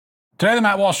Today, the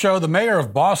Matt Walsh Show, the mayor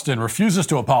of Boston refuses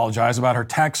to apologize about her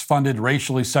tax-funded,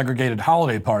 racially segregated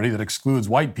holiday party that excludes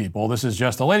white people. This is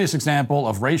just the latest example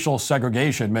of racial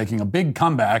segregation making a big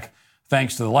comeback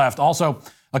thanks to the left. Also,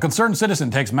 a concerned citizen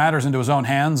takes matters into his own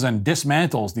hands and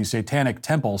dismantles the satanic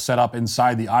temple set up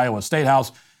inside the Iowa State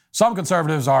House. Some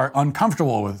conservatives are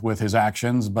uncomfortable with his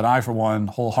actions, but I, for one,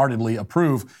 wholeheartedly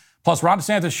approve. Plus, Ron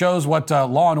DeSantis shows what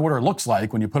law and order looks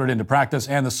like when you put it into practice,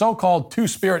 and the so-called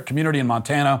two-spirit community in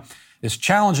Montana is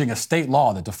challenging a state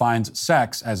law that defines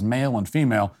sex as male and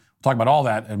female. We'll talk about all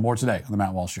that and more today on The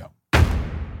Matt Walsh Show.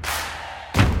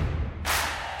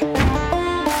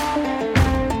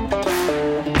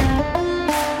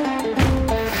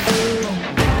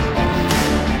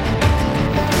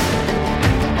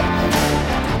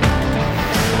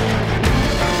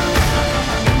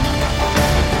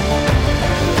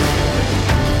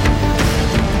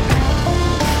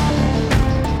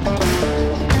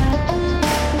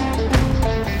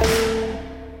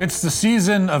 It's the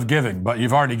season of giving, but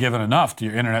you've already given enough to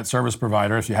your internet service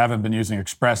provider if you haven't been using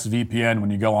ExpressVPN when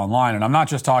you go online. And I'm not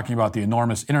just talking about the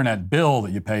enormous internet bill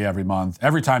that you pay every month.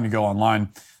 Every time you go online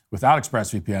without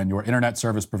ExpressVPN, your internet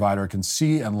service provider can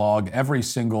see and log every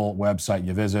single website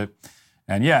you visit.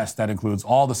 And yes, that includes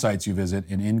all the sites you visit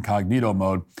in incognito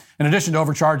mode. In addition to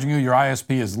overcharging you, your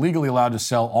ISP is legally allowed to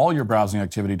sell all your browsing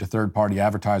activity to third-party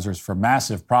advertisers for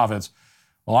massive profits.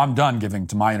 Well, I'm done giving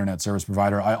to my internet service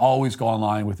provider. I always go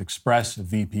online with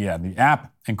ExpressVPN. The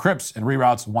app encrypts and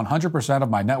reroutes 100% of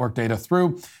my network data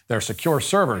through their secure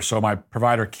server, so my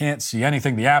provider can't see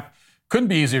anything. The app couldn't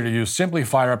be easier to use. Simply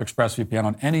fire up ExpressVPN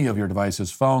on any of your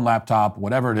devices, phone, laptop,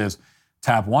 whatever it is.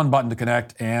 Tap one button to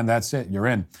connect, and that's it. You're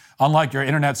in. Unlike your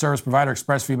internet service provider,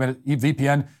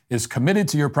 ExpressVPN is committed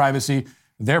to your privacy.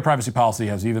 Their privacy policy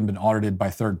has even been audited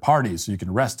by third parties, so you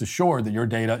can rest assured that your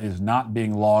data is not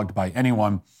being logged by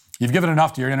anyone. You've given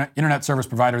enough to your internet service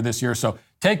provider this year, so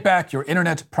take back your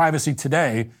internet privacy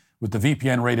today with the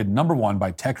VPN rated #1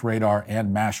 by TechRadar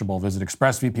and Mashable. Visit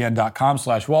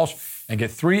expressvpn.com/Walsh and get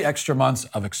 3 extra months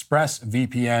of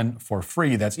ExpressVPN for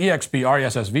free. That's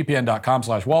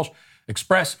expressvpn.com/Walsh,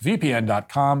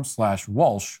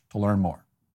 expressvpn.com/Walsh to learn more.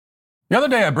 The other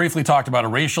day, I briefly talked about a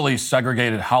racially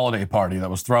segregated holiday party that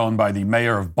was thrown by the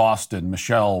mayor of Boston,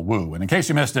 Michelle Wu. And in case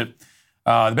you missed it,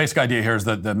 the basic idea here is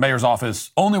that the mayor's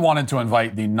office only wanted to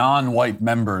invite the non-white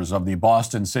members of the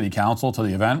Boston City Council to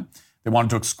the event. They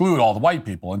wanted to exclude all the white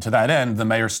people. And to that end, the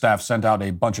mayor's staff sent out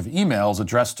a bunch of emails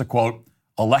addressed to, quote,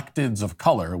 electeds of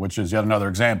color, which is yet another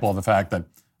example of the fact that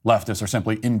leftists are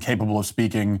simply incapable of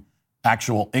speaking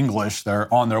actual English. They're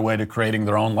on their way to creating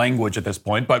their own language at this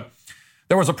point. But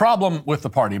there was a problem with the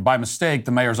party. By mistake,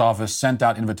 the mayor's office sent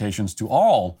out invitations to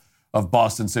all of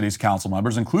Boston City's council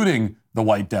members, including the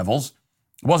White Devils.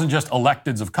 It wasn't just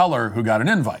electeds of color who got an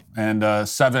invite, and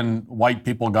 7 white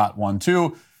people got one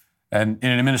too. And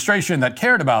in an administration that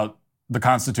cared about the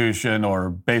Constitution or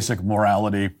basic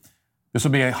morality, this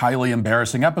would be a highly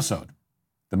embarrassing episode.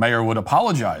 The mayor would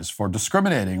apologize for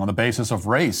discriminating on the basis of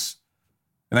race,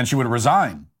 and then she would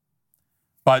resign.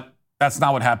 But that's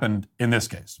not what happened in this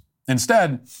case.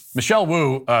 Instead, Michelle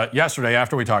Wu, yesterday,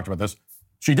 after we talked about this,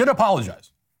 she did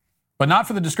apologize, but not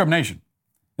for the discrimination.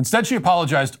 Instead, she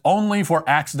apologized only for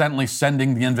accidentally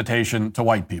sending the invitation to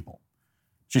white people.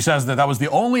 She says that was the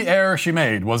only error she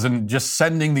made, was in just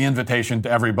sending the invitation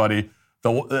to everybody.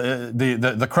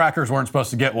 The crackers weren't supposed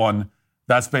to get one.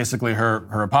 That's basically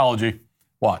her apology.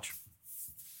 Watch.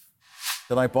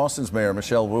 Tonight, Boston's Mayor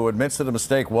Michelle Wu admits that a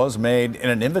mistake was made in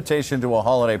an invitation to a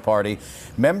holiday party.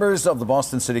 Members of the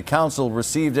Boston City Council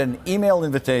received an email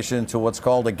invitation to what's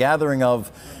called a gathering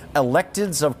of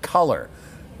electeds of color.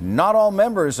 Not all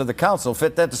members of the council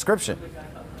fit that description.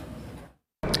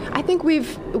 I think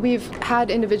we've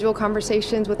had individual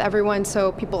conversations with everyone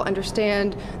so people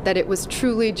understand that it was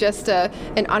truly just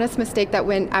an honest mistake that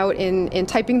went out in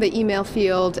typing the email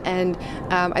field, and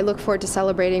I look forward to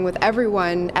celebrating with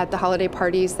everyone at the holiday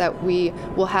parties that we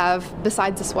will have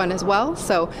besides this one as well.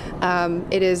 So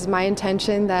it is my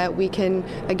intention that we can,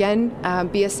 again,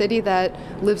 be a city that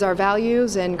lives our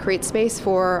values and create space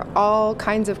for all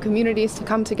kinds of communities to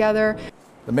come together.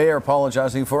 The mayor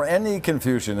apologizing for any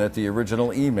confusion that the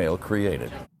original email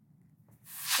created.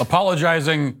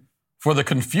 Apologizing for the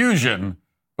confusion,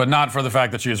 but not for the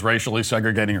fact that she is racially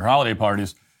segregating her holiday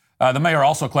parties. The mayor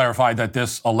also clarified that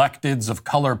this electeds of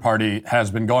color party has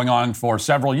been going on for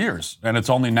several years, and it's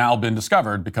only now been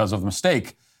discovered because of the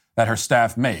mistake that her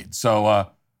staff made. So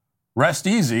rest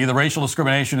easy, the racial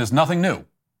discrimination is nothing new.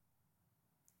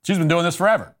 She's been doing this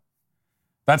forever.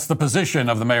 That's the position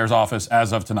of the mayor's office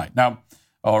as of tonight. Now,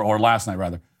 or last night,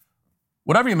 rather.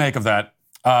 Whatever you make of that,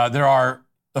 there are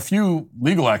a few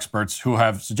legal experts who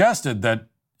have suggested that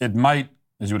it might,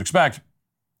 as you would expect,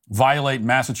 violate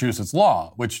Massachusetts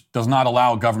law, which does not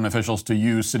allow government officials to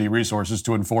use city resources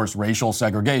to enforce racial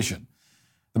segregation.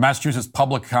 The Massachusetts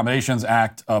Public Accommodations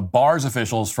Act bars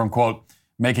officials from, quote,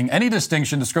 making any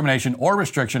distinction, discrimination, or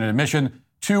restriction in admission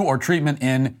to or treatment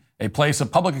in a place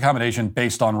of public accommodation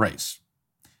based on race.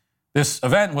 This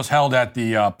event was held at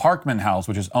the Parkman House,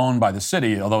 which is owned by the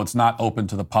city, although it's not open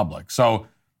to the public. So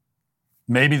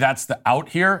maybe that's the out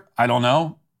here. I don't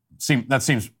know. That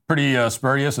seems pretty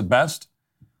spurious at best.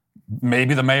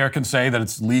 Maybe the mayor can say that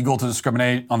it's legal to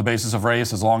discriminate on the basis of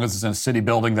race as long as it's in a city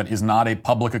building that is not a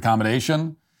public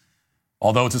accommodation.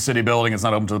 Although it's a city building, it's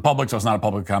not open to the public, so it's not a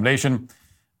public accommodation.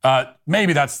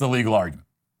 Maybe that's the legal argument.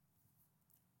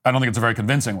 I don't think it's a very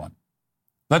convincing one.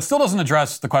 That still doesn't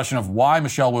address the question of why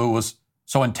Michelle Wu was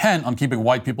so intent on keeping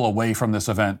white people away from this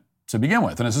event to begin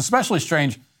with. And it's especially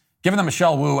strange given that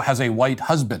Michelle Wu has a white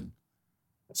husband.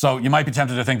 So you might be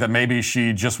tempted to think that maybe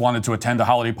she just wanted to attend a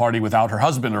holiday party without her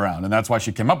husband around, and that's why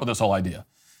she came up with this whole idea.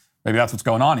 Maybe that's what's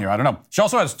going on here. I don't know. She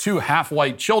also has 2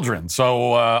 half-white children.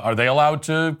 So are they allowed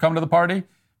to come to the party?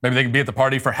 Maybe they can be at the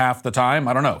party for half the time.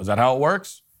 I don't know. Is that how it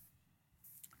works?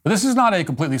 But this is not a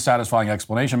completely satisfying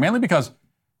explanation, mainly because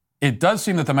it does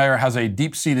seem that the mayor has a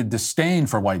deep-seated disdain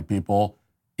for white people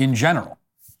in general.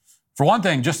 For one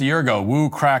thing, just a year ago, Wu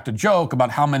cracked a joke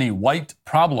about how many white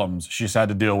problems she's had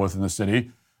to deal with in the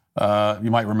city.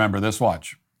 You might remember this.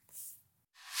 Watch.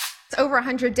 It's over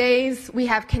 100 days. We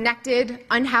have connected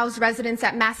unhoused residents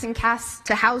at Massachusetts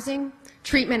to housing,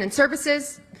 treatment, and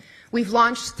services. We've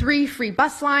launched 3 free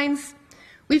bus lines.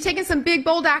 We've taken some big,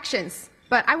 bold actions,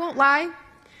 but I won't lie.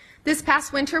 This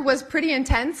past winter was pretty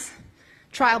intense.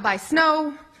 Trial by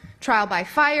snow, trial by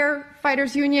fire,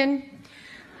 fighters union.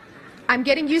 I'm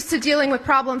getting used to dealing with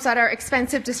problems that are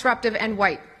expensive, disruptive, and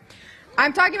white.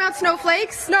 I'm talking about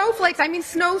snowflakes. I mean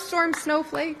snowstorm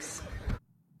snowflakes.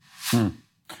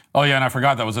 Oh, yeah, and I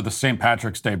forgot that was at the St.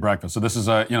 Patrick's Day breakfast. So this is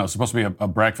supposed to be a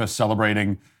breakfast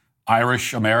celebrating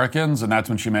Irish Americans, and that's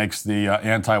when she makes the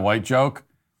anti-white joke.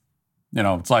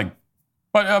 It's like,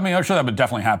 but I mean, I'm sure that would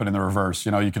definitely happen in the reverse.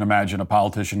 You can imagine a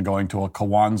politician going to a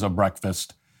Kwanzaa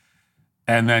breakfast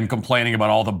and then complaining about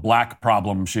all the black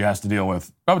problems she has to deal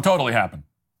with. That would totally happen.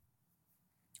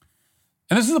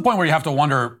 And this is the point where you have to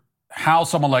wonder how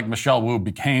someone like Michelle Wu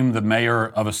became the mayor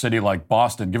of a city like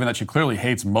Boston, given that she clearly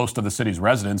hates most of the city's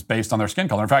residents based on their skin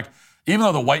color. In fact, even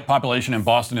though the white population in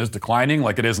Boston is declining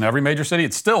like it is in every major city,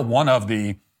 it's still one of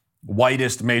the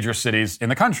whitest major cities in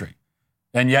the country.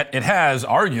 And yet it has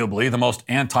arguably the most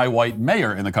anti-white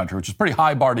mayor in the country, which is a pretty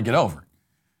high bar to get over.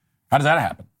 How does that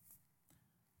happen?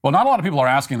 Well, not a lot of people are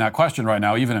asking that question right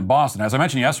now, even in Boston. As I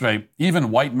mentioned yesterday, even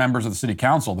white members of the city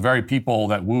council, the very people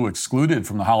that Wu excluded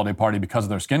from the holiday party because of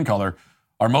their skin color,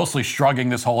 are mostly shrugging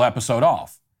this whole episode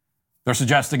off. They're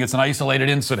suggesting it's an isolated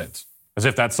incident, as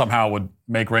if that somehow would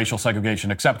make racial segregation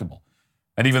acceptable.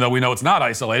 And even though we know it's not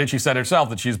isolated, she said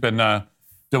herself that she's been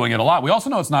doing it a lot. We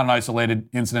also know it's not an isolated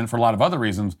incident for a lot of other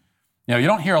reasons. You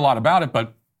don't hear a lot about it,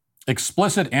 but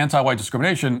explicit anti-white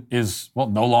discrimination is,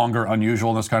 no longer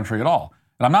unusual in this country at all.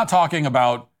 And I'm not talking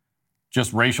about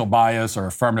just racial bias or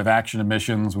affirmative action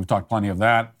admissions. We've talked plenty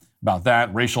about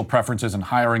that, racial preferences in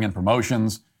hiring and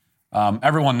promotions.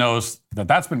 Everyone knows that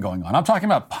that's been going on. I'm talking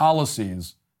about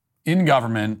policies in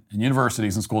government and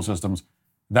universities and school systems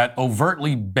that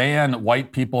overtly ban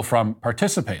white people from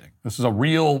participating. This is a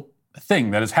real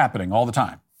thing that is happening all the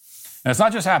time. And it's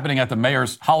not just happening at the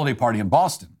mayor's holiday party in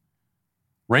Boston.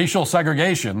 Racial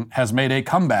segregation has made a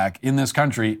comeback in this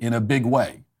country in a big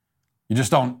way. You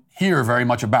just don't hear very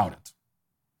much about it.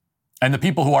 And the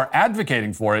people who are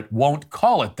advocating for it won't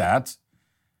call it that.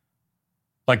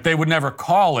 Like they would never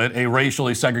call it a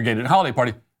racially segregated holiday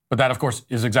party, but that, of course,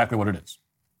 is exactly what it is.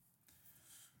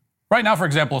 Right now, for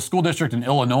example, a school district in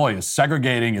Illinois is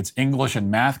segregating its English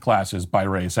and math classes by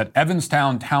race. At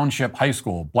Evanstown Township High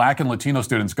School, Black and Latino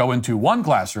students go into one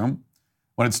classroom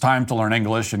when it's time to learn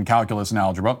English and calculus and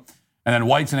algebra, and then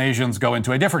whites and Asians go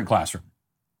into a different classroom.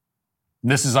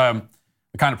 This is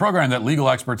the kind of program that legal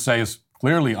experts say is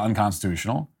clearly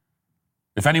unconstitutional.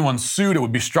 If anyone's sued, it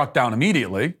would be struck down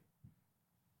immediately.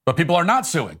 But people are not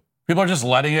suing. People are just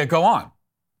letting it go on.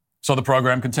 So the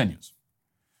program continues.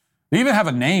 They even have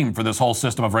a name for this whole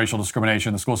system of racial discrimination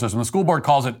in the school system. The school board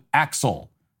calls it AXLE,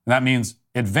 and that means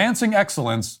Advancing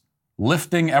Excellence,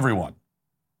 Lifting Everyone.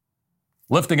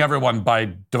 Lifting everyone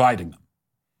by dividing them.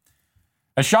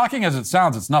 As shocking as it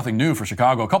sounds, it's nothing new for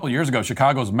Chicago. A couple of years ago,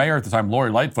 Chicago's mayor at the time,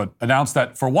 Lori Lightfoot, announced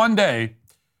that for one day,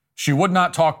 she would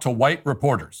not talk to white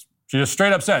reporters. She just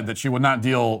straight up said that she would not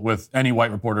deal with any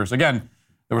white reporters. Again,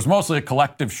 There was mostly a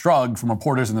collective shrug from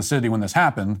reporters in the city when this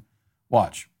happened.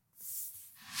 Watch.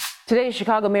 Today is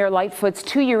Chicago Mayor Lightfoot's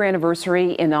 2-year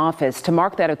anniversary in office. To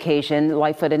mark that occasion,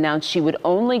 Lightfoot announced she would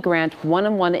only grant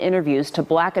one-on-one interviews to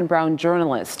black and brown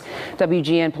journalists.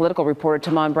 WGN political reporter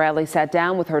Tamon Bradley sat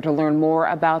down with her to learn more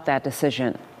about that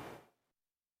decision.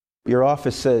 Your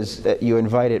office says that you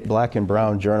invited black and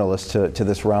brown journalists to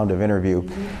this round of interview.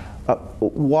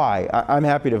 Why? I'm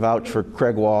happy to vouch for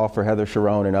Craig Wall, for Heather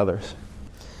Sharon, and others.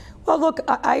 Well, look,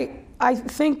 I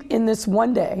think in this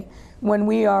one day, when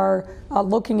we are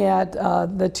looking at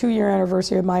the 2-year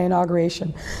anniversary of my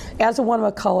inauguration, as a woman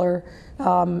of color,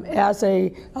 as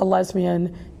a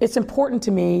lesbian, it's important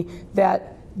to me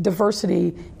that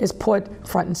diversity is put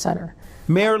front and center.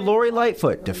 Mayor Lori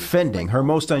Lightfoot defending her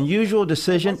most unusual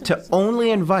decision to only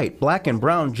invite black and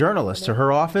brown journalists to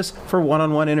her office for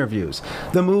one-on-one interviews.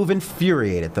 The move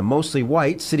infuriated the mostly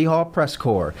white City Hall press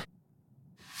corps.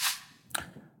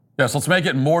 Yes, let's make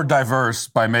it more diverse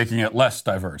by making it less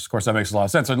diverse. Of course, that makes a lot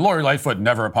of sense. And Lori Lightfoot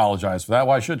never apologized for that.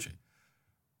 Why should she?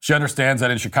 She understands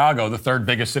that in Chicago, the third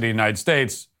biggest city in the United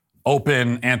States,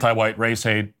 open anti-white race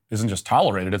hate isn't just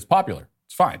tolerated, it's popular.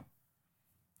 It's fine.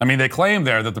 I mean, they claimed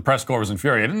there that the press corps was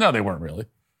infuriated. No, they weren't really.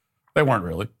 They weren't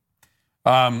really.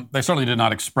 They certainly did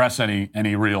not express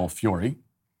any real fury.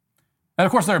 And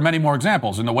of course, there are many more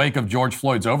examples. In the wake of George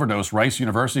Floyd's overdose, Rice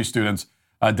University students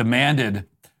demanded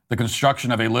the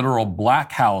construction of a literal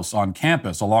black house on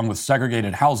campus along with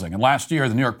segregated housing. And last year,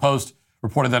 the New York Post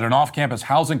reported that an off-campus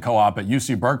housing co-op at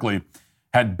UC Berkeley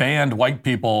had banned white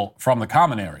people from the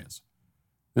common areas.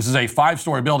 This is a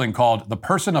 5-story building called the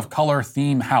Person of Color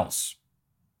Theme House.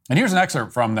 And here's an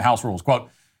excerpt from the house rules. Quote,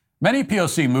 many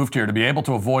POC moved here to be able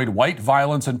to avoid white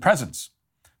violence and presence.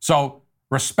 So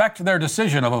respect their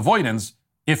decision of avoidance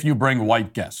if you bring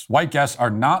white guests. White guests are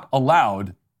not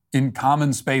allowed in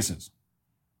common spaces.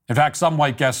 In fact, some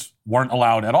white guests weren't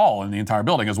allowed at all in the entire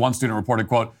building. As one student reported,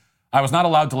 quote, I was not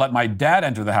allowed to let my dad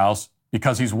enter the house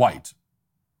because he's white.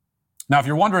 Now, if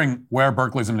you're wondering where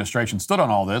Berkeley's administration stood on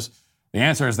all this, the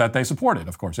answer is that they support it.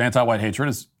 Of course, anti-white hatred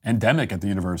is endemic at the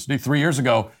university. 3 years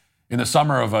ago, in the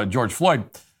summer of George Floyd,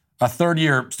 a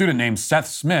third-year student named Seth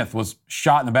Smith was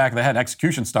shot in the back of the head,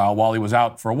 execution style, while he was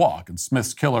out for a walk. And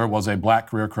Smith's killer was a black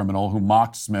career criminal who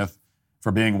mocked Smith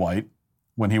for being white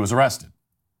when he was arrested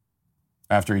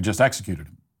after he just executed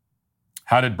him.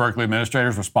 How did Berkeley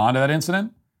administrators respond to that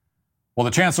incident? Well, the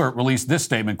chancellor released this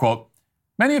statement, quote,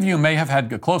 many of you may have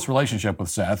had a close relationship with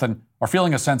Seth and are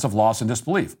feeling a sense of loss and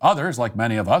disbelief. Others, like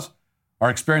many of us, are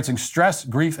experiencing stress,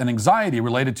 grief, and anxiety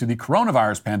related to the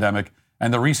coronavirus pandemic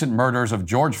and the recent murders of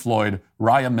George Floyd,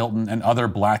 Raya Milton, and other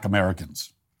black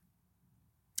Americans.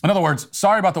 In other words,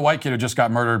 sorry about the white kid who just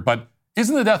got murdered, but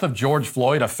isn't the death of George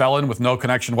Floyd, a felon with no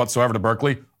connection whatsoever to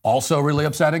Berkeley, also really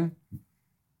upsetting?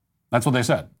 That's what they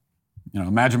said. You know,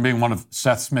 imagine being one of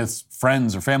Seth Smith's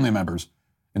friends or family members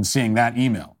and seeing that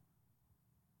email.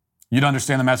 You'd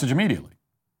understand the message immediately,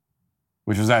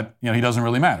 which is that, he doesn't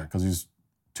really matter because he's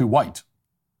too white.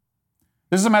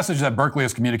 This is a message that Berkeley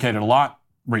has communicated a lot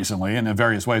recently and in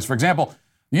various ways. For example,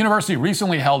 the university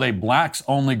recently held a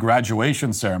blacks-only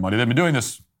graduation ceremony. They've been doing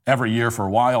this every year for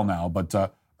a while now, but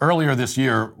earlier this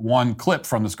year, one clip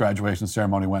from this graduation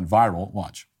ceremony went viral.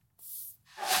 Watch.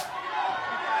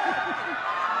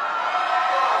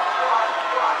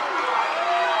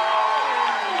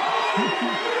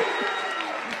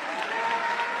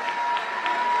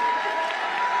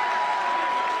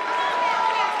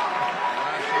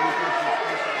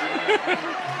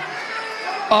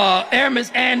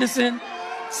 Aramis Anderson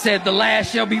said the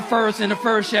last shall be first and the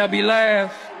first shall be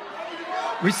last.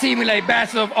 Receiving a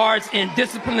Bachelor of Arts in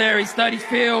Disciplinary Studies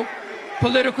field,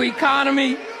 Political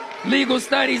Economy, Legal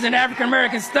Studies, and African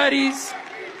American Studies.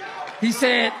 He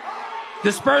said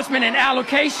disbursement and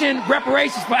allocation,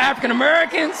 reparations for African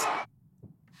Americans.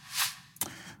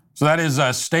 So that is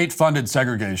state-funded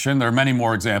segregation. There are many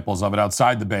more examples of it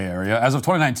outside the Bay Area. As of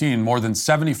 2019, more than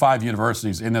 75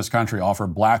 universities in this country offer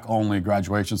black-only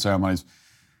graduation ceremonies.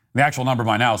 The actual number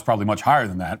by now is probably much higher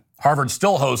than that. Harvard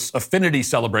still hosts affinity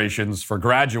celebrations for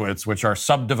graduates, which are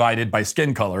subdivided by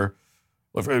skin color.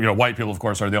 White people, of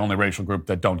course, are the only racial group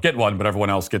that don't get one, but everyone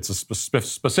else gets a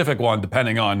specific one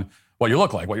depending on what you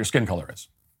look like, what your skin color is.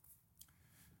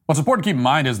 What's important to keep in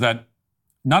mind is that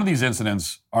none of these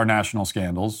incidents are national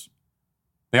scandals.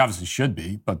 They obviously should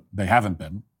be, but they haven't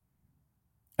been.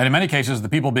 And in many cases, the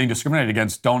people being discriminated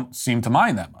against don't seem to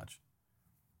mind that much.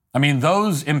 I mean,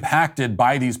 those impacted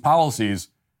by these policies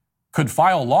could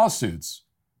file lawsuits.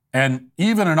 And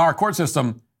even in our court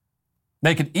system,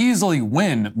 they could easily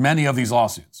win many of these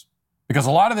lawsuits because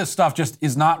a lot of this stuff just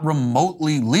is not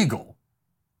remotely legal.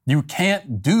 You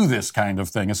can't do this kind of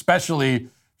thing, especially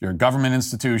if you're a government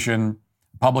institution,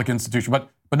 public institution, but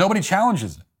nobody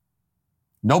challenges it.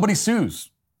 Nobody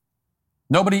sues.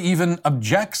 Nobody even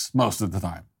objects most of the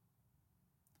time.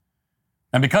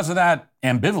 And because of that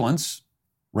ambivalence,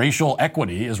 racial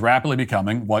equity is rapidly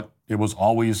becoming what it was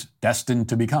always destined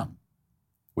to become,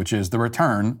 which is the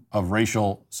return of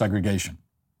racial segregation.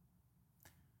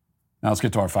 Now let's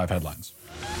get to our 5 headlines.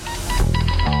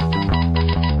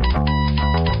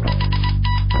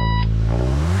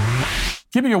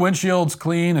 Keeping your windshields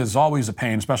clean is always a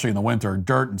pain, especially in the winter.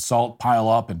 Dirt and salt pile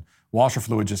up and washer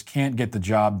fluid just can't get the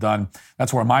job done.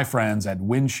 That's where my friends at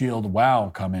Windshield Wow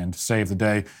come in to save the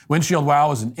day. Windshield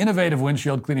Wow is an innovative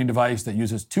windshield cleaning device that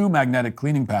uses 2 magnetic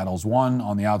cleaning paddles, one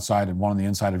on the outside and one on the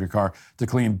inside of your car, to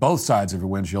clean both sides of your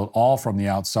windshield, all from the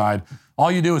outside.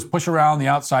 All you do is push around the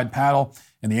outside paddle,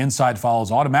 and the inside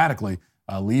follows automatically,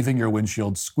 leaving your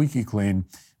windshield squeaky clean.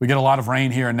 We get a lot of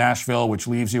rain here in Nashville, which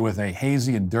leaves you with a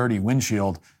hazy and dirty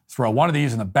windshield. Throw one of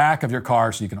these in the back of your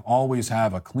car so you can always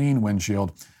have a clean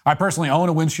windshield. I personally own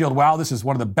a Windshield Wow. This is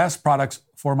one of the best products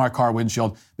for my car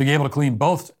windshield. Being able to clean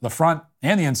both the front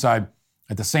and the inside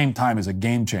at the same time is a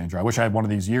game changer. I wish I had one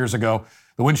of these years ago.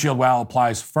 The Windshield Wow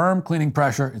applies firm cleaning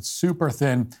pressure. It's super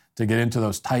thin to get into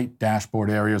those tight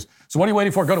dashboard areas. So what are you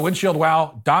waiting for? Go to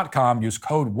windshieldwow.com. Use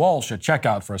code Walsh at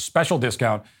checkout for a special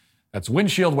discount. That's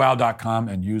windshieldwow.com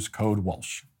and use code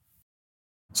Walsh.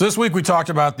 So this week we talked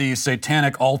about the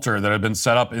satanic altar that had been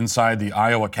set up inside the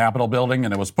Iowa Capitol building,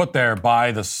 and it was put there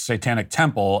by the Satanic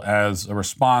Temple as a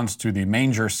response to the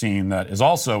manger scene that is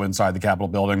also inside the Capitol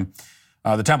building.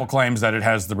 The temple claims that it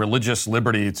has the religious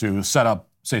liberty to set up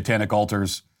satanic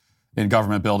altars in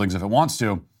government buildings if it wants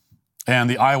to, and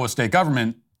the Iowa state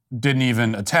government didn't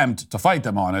even attempt to fight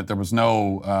them on it. There was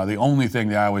no, the only thing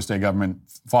the Iowa state government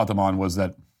fought them on was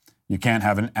that you can't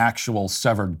have an actual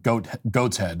severed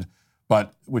goat's head,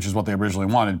 which is what they originally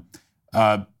wanted.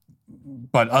 But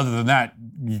other than that,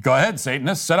 you go ahead,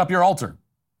 Satanists, set up your altar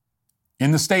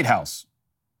in the State House.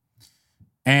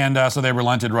 And so they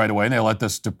relented right away, and they let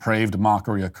this depraved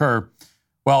mockery occur.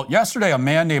 Well, yesterday, a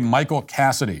man named Michael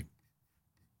Cassidy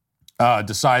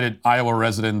decided, Iowa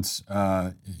resident,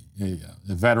 a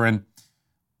veteran,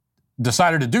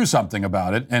 decided to do something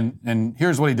about it. And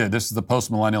here's what he did. This is the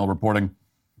Post-Millennial reporting.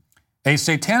 A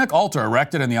satanic altar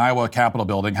erected in the Iowa Capitol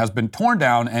building has been torn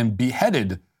down and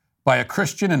beheaded by a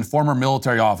Christian and former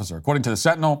military officer. According to the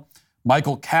Sentinel,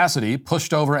 Michael Cassidy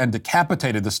pushed over and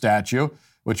decapitated the statue,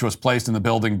 which was placed in the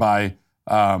building by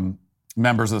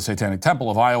members of the Satanic Temple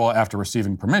of Iowa after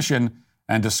receiving permission,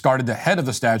 and discarded the head of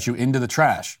the statue into the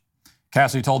trash.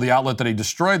 Cassidy told the outlet that he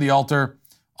destroyed the altar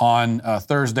on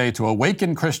Thursday to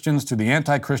awaken Christians to the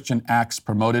anti-Christian acts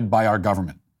promoted by our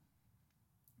government.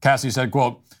 Cassidy said,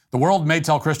 quote, "The world may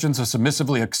tell Christians to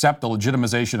submissively accept the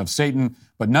legitimization of Satan,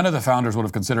 but none of the founders would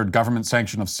have considered government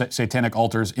sanction of satanic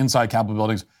altars inside Capitol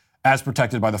buildings as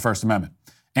protected by the First Amendment.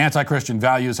 Anti-Christian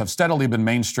values have steadily been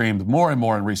mainstreamed more and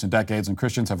more in recent decades, and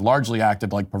Christians have largely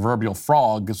acted like proverbial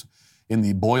frogs in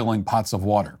the boiling pots of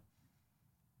water."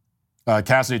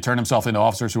 Cassidy turned himself into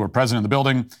officers who were present in the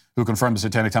building, who confirmed the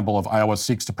Satanic Temple of Iowa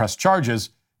seeks to press charges.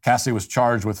 Cassidy was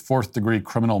charged with fourth-degree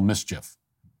criminal mischief.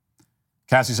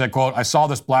 Cassidy said, quote, "I saw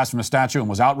this blasphemous statue and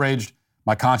was outraged.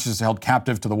 My conscience is held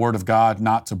captive to the word of God,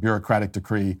 not to bureaucratic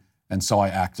decree, and so I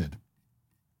acted."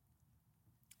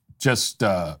 Just,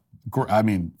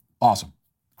 awesome.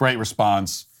 Great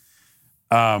response.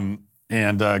 And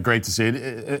great to see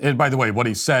it. And by the way, what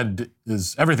he said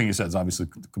is, everything he said is obviously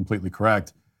completely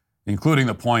correct, including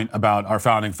the point about our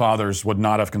founding fathers would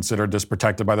not have considered this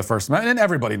protected by the First Amendment. And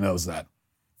everybody knows that.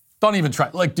 Don't even try.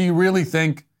 Like, do you really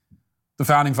think the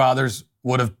founding fathers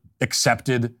would have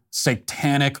accepted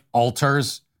satanic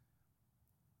altars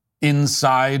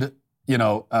inside,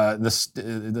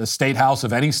 the state house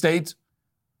of any state?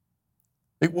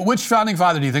 Which founding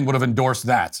father do you think would have endorsed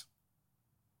that?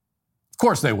 Of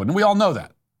course they wouldn't. We all know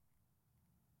that.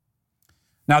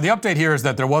 Now, the update here is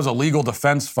that there was a legal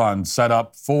defense fund set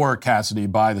up for Cassidy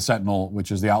by the Sentinel,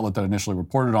 which is the outlet that initially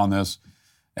reported on this.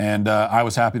 And I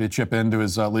was happy to chip into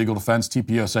his legal defense.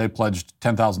 TPUSA pledged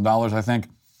 $10,000, I think.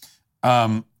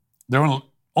 They were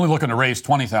only looking to raise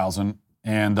 $20,000,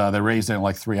 and they raised it in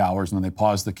like 3 hours, and then they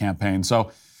paused the campaign.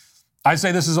 So I'd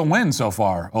say this is a win so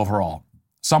far overall.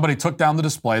 Somebody took down the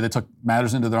display. They took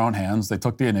matters into their own hands. They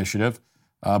took the initiative.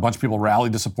 A bunch of people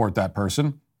rallied to support that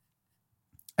person.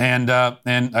 And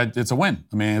it's a win.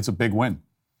 I mean, it's a big win.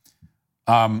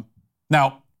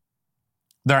 Now,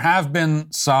 there have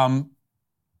been some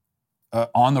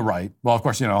on the right. Well, of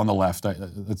course, on the left.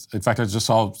 In fact, I just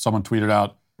saw someone tweeted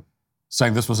out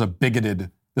saying this was a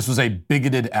bigoted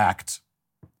act.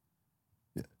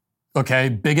 Okay,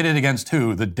 bigoted against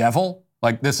who? The devil?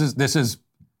 Like this is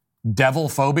devil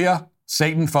phobia?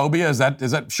 Satan phobia? Is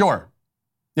that sure?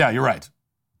 Yeah, you're right.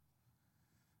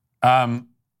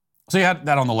 So you had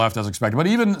that on the left as expected, but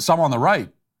even some on the right,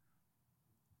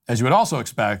 as you would also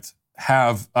expect,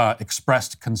 have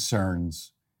expressed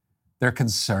concerns. They're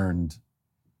concerned.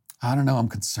 I don't know, I'm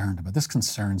concerned, but this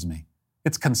concerns me.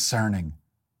 It's concerning.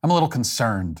 I'm a little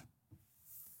concerned.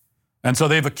 And so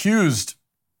they've accused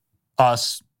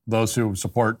us, those who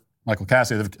support Michael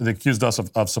Cassidy, they've accused us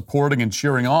of supporting and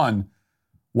cheering on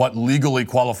what legally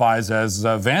qualifies as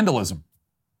vandalism.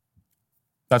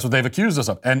 That's what they've accused us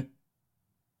of.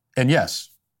 And yes,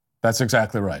 that's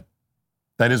exactly right.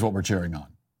 That is what we're cheering on.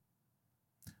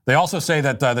 They also say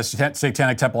that the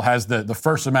Satanic Temple has the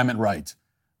First Amendment right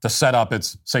to set up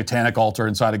its satanic altar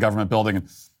inside a government building. And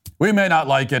we may not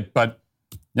like it, but,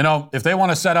 you know, if they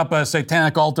want to set up a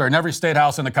satanic altar in every state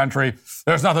house in the country,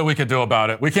 there's nothing we can do about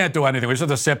it. We can't do anything. We just have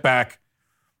to sit back.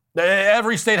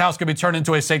 Every state house can be turned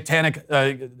into a satanic,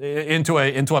 into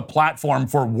a platform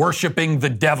for worshiping the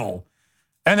devil.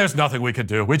 And there's nothing we could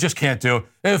do. We just can't do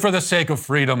it for the sake of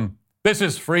freedom. This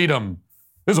is freedom.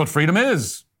 This is what freedom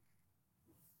is.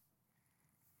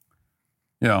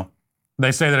 You know,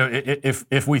 they say that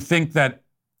if we think that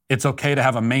it's okay to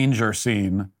have a manger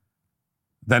scene,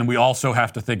 then we also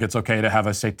have to think it's okay to have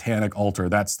a satanic altar.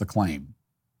 That's the claim.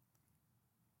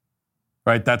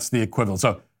 Right? That's the equivalent.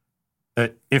 So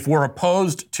if we're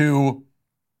opposed to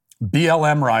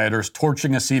BLM rioters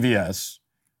torching a CVS,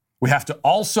 we have to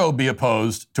also be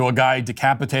opposed to a guy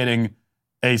decapitating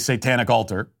a satanic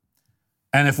altar.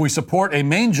 And if we support a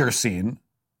manger scene,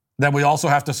 then we also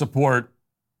have to support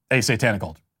a satanic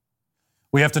altar.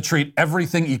 We have to treat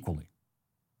everything equally,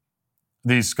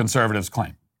 these conservatives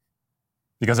claim,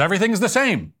 because everything is the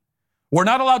same. We're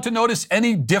not allowed to notice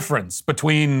any difference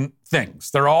between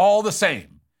things. They're all the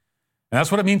same. And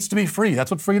that's what it means to be free. That's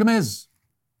what freedom is.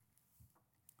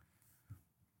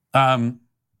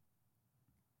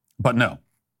 But no,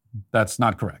 that's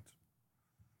not correct.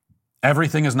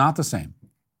 Everything is not the same.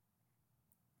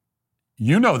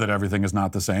 You know that everything is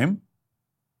not the same.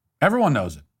 Everyone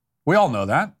knows it. We all know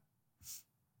that.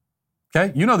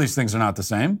 Okay? You know these things are not the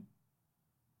same.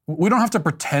 We don't have to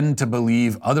pretend to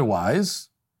believe otherwise.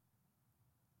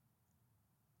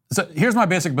 So here's my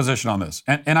basic position on this.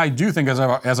 And I do think, as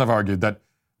I've argued, that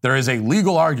there is a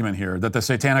legal argument here that the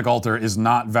satanic altar is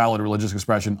not valid religious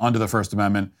expression under the First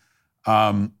Amendment.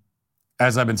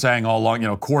 As I've been saying all along, you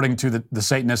know, according to the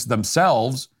Satanists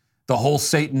themselves, the whole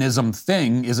Satanism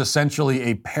thing is essentially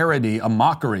a parody, a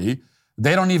mockery.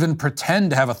 They don't even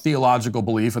pretend to have a theological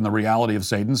belief in the reality of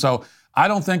Satan. So I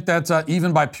don't think that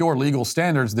even by pure legal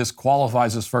standards, this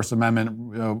qualifies as First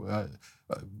Amendment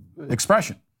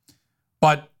expression.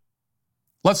 But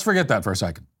let's forget that for a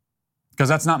second, because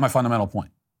that's not my fundamental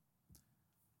point.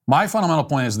 My fundamental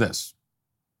point is this,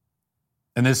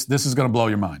 and this is going to blow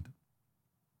your mind.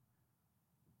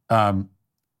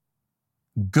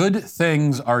 Good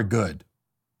things are good.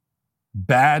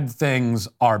 Bad things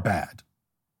are bad.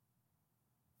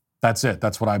 That's it.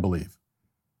 That's what I believe.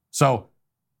 So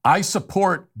I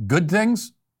support good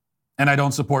things, and I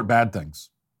don't support bad things.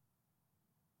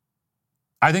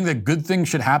 I think that good things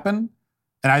should happen,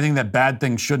 and I think that bad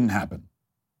things shouldn't happen.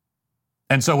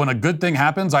 And so when a good thing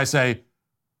happens, I say,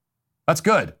 that's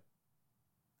good.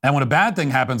 And when a bad thing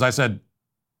happens, I said,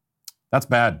 that's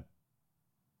bad.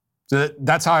 So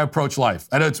that's how I approach life.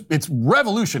 And it's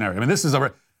revolutionary. I mean, this is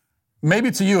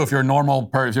maybe to you, if you're a normal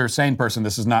person, if you're a sane person,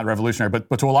 this is not revolutionary.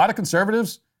 But to a lot of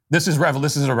conservatives, this is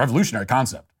a revolutionary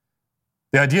concept.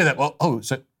 The idea that,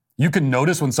 so you can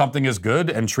notice when something is good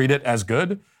and treat it as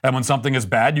good, and when something is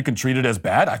bad, you can treat it as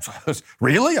bad.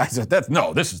 Really? I said, that's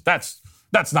not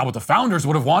what the founders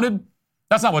would have wanted.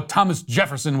 That's not what Thomas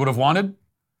Jefferson would have wanted.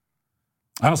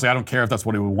 Honestly, I don't care if that's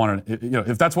what he wanted. You know,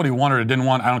 if that's what he wanted or didn't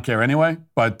want, I don't care anyway.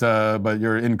 But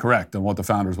you're incorrect on what the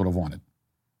founders would have wanted.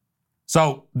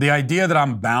 So the idea that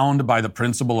I'm bound by the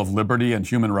principle of liberty and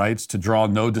human rights to draw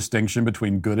no distinction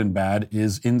between good and bad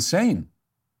is insane.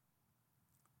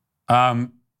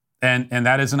 And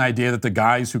that is an idea that the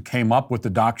guys who came up with the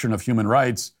doctrine of human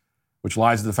rights, which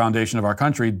lies at the foundation of our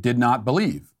country, did not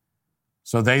believe.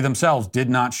 So they themselves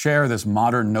did not share this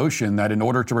modern notion that in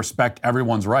order to respect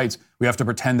everyone's rights, we have to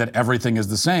pretend that everything is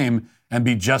the same and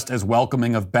be just as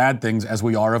welcoming of bad things as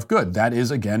we are of good. That is,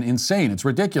 again, insane. It's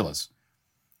ridiculous.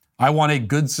 I want a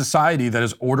good society that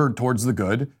is ordered towards the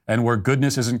good and where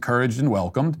goodness is encouraged and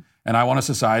welcomed. And I want a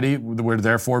society where,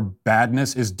 therefore,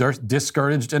 badness is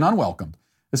discouraged and unwelcomed.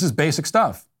 This is basic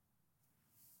stuff.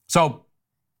 So,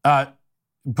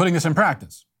 putting this in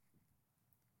practice,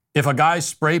 if a guy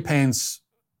spray paints,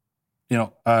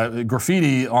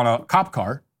 graffiti on a cop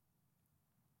car.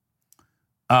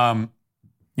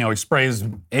 He sprays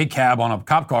a cab on a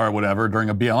cop car or whatever during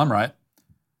a BLM riot.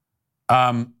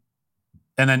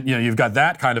 And then, you've got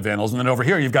that kind of vandals. And then over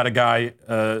here, you've got a guy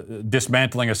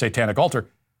dismantling a satanic altar.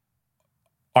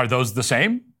 Are those the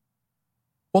same?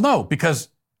 Well, no, because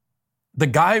the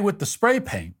guy with the spray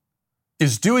paint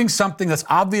is doing something that's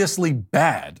obviously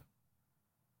bad.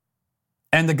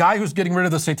 And the guy who's getting rid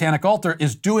of the satanic altar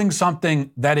is doing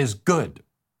something that is good.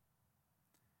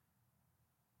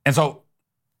 And so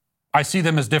I see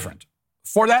them as different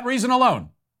for that reason alone.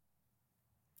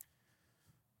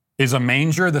 Is a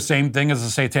manger the same thing as a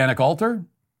satanic altar?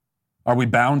 Are we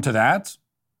bound to that?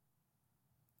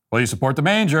 Well, you support the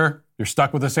manger, you're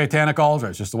stuck with the satanic altar.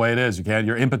 It's just the way it is.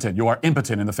 You're impotent. You are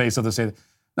impotent in the face of the satanic.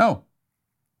 No,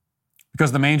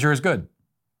 because the manger is good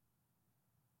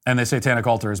and the satanic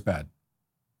altar is bad.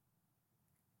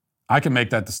 I can make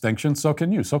that distinction. So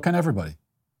can you. So can everybody.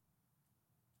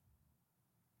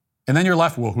 And then you're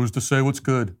left, well, who's to say what's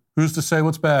good? Who's to say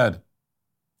what's bad?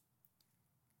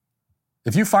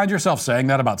 If you find yourself saying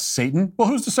that about Satan, well,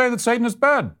 who's to say that Satan is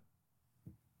bad?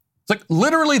 It's like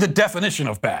literally the definition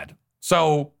of bad.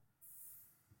 So,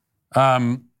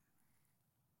 no,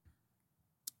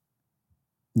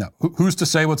 who's to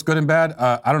say what's good and bad?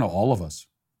 I don't know, all of us.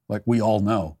 Like, we all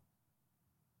know.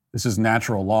 This is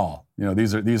natural law.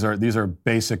 These are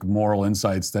basic moral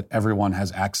insights that everyone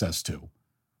has access to.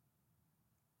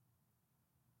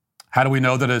 How do we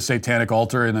know that a satanic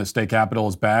altar in a state capitol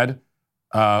is bad?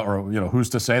 Who's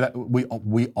to say that?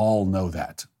 We all know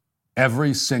that.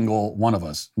 Every single one of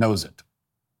us knows it.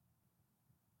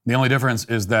 The only difference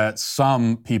is that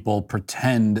some people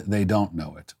pretend they don't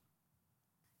know it.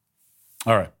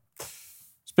 All right.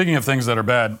 Speaking of things that are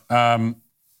bad,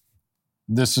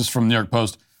 this is from New York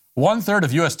Post. 1/3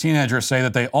 of U.S. teenagers say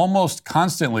that they almost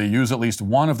constantly use at least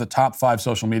one of the top 5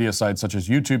 social media sites, such as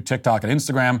YouTube, TikTok, and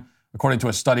Instagram, according to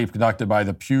a study conducted by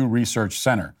the Pew Research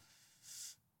Center.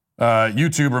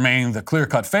 YouTube remained the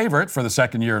clear-cut favorite for the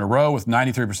second year in a row, with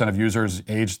 93% of users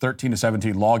aged 13 to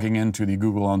 17 logging into the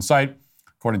Google-owned site,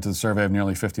 according to the survey of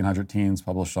nearly 1,500 teens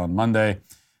published on Monday.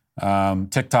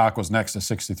 TikTok was next to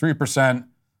 63%,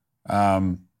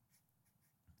 and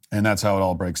that's how it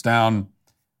all breaks down.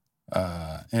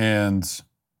 And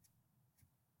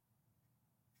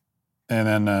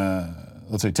then,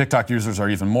 let's say TikTok users are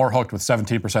even more hooked, with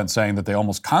 17% saying that they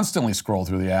almost constantly scroll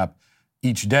through the app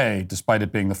each day, despite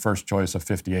it being the first choice of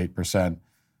 58%.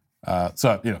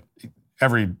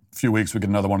 Every few weeks we get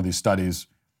another one of these studies.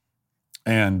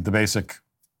 And the basic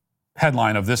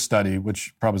headline of this study,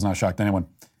 which probably is not a shock to anyone,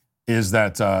 is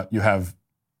that you have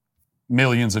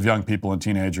millions of young people and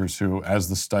teenagers who,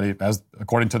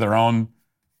 according to their own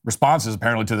responses,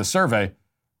 apparently to the survey,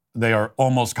 they are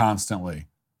almost constantly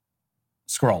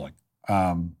scrolling.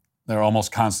 They're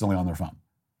almost constantly on their phone.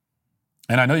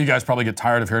 And I know you guys probably get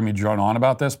tired of hearing me drone on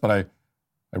about this, but I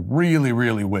really,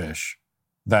 really wish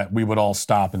that we would all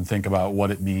stop and think about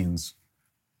what it means,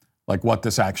 like what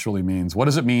this actually means. What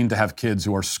does it mean to have kids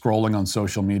who are scrolling on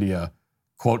social media,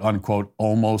 quote unquote,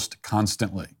 almost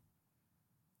constantly?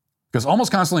 Because almost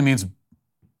constantly means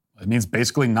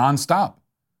basically nonstop.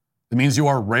 It means you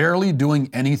are rarely doing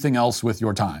anything else with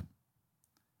your time.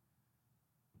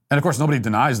 And of course, nobody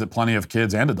denies that plenty of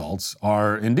kids and adults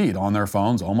are indeed on their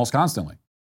phones almost constantly.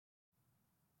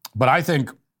 But I think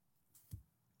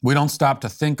we don't stop to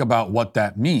think about what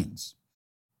that means.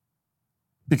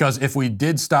 Because if we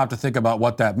did stop to think about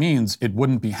what that means, it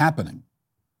wouldn't be happening.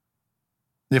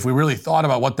 If we really thought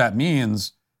about what that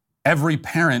means, every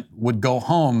parent would go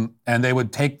home and they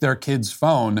would take their kid's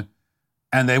phone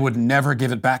and they would never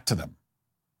give it back to them.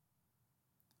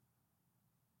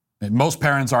 And most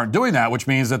parents aren't doing that, which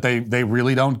means that they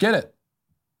really don't get it.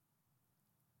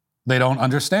 They don't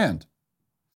understand.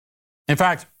 In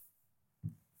fact,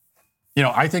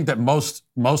 I think that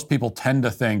most people tend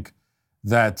to think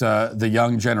that the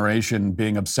young generation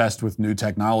being obsessed with new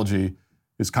technology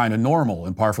is kind of normal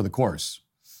and par for the course.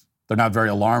 They're not very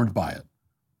alarmed by it.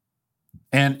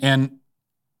 And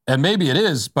maybe it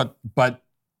is, but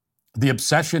the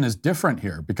obsession is different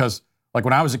here because, like,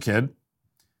 when I was a kid,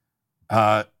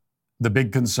 the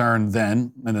big concern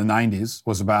then in the 90s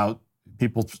was about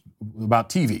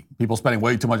TV, people spending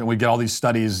way too much. And we get all these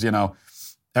studies,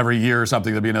 every year or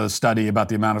something, there'll be another study about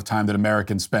the amount of time that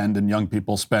Americans spend and young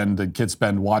people spend and kids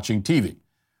spend watching TV.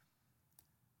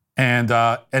 And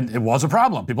it was a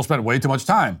problem. People spent way too much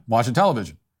time watching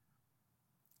television.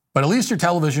 But at least your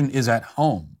television is at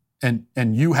home and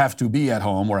you have to be at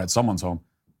home or at someone's home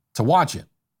to watch it.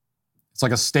 It's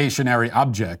like a stationary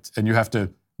object and you have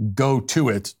to go to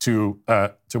it to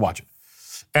watch it.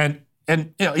 And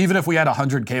and even if we had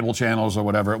 100 cable channels or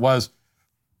whatever it was,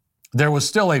 there was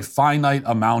still a finite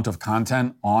amount of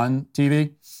content on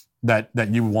TV that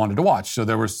you wanted to watch. So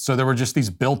there were just these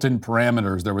built-in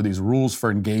parameters. There were these rules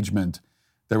for engagement.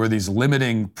 There were these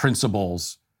limiting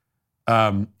principles,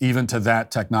 even to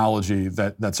that technology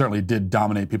that certainly did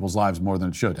dominate people's lives more than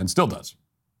it should, and still does.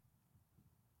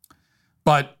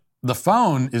 But the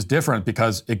phone is different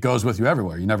because it goes with you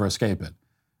everywhere. You never escape it.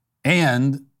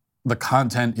 And the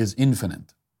content is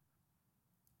infinite.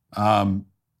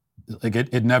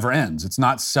 It never ends. It's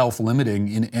not self-limiting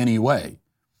in any way.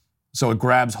 So it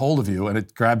grabs hold of you, and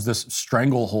it grabs this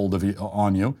stranglehold of you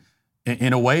on you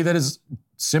in a way that is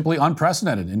simply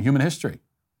unprecedented in human history.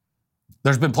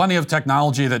 There's been plenty of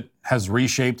technology that has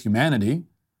reshaped humanity,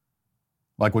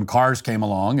 like when cars came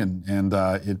along,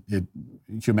 and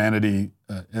humanity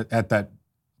at that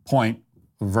point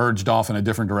verged off in a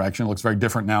different direction. It looks very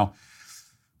different now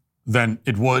than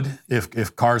it would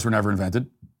if cars were never invented.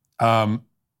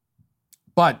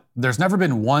 But there's never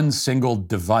been one single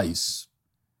device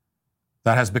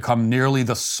that has become nearly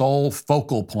the sole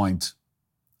focal point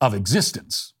of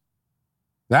existence.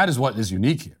 That is what is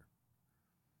unique here.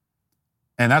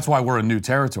 And that's why we're in new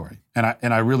territory. And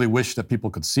I really wish that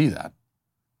people could see that.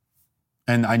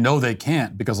 And I know they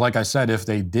can't, because like I said, if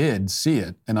they did see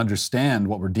it and understand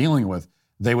what we're dealing with,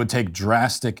 they would take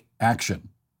drastic action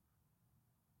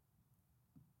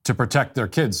to protect their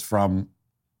kids from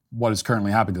what is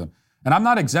currently happening to them. And I'm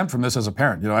not exempt from this as a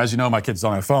parent. As you know, my kids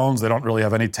don't have phones. They don't really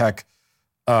have any tech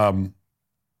outside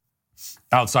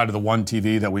of the one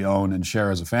TV that we own and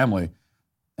share as a family.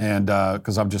 And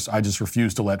because I just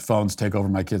refuse to let phones take over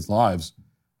my kids' lives.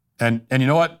 And you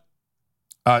know what?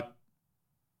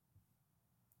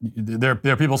 There are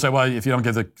people who say, well, if you don't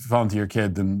give the phone to your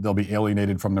kid, then they'll be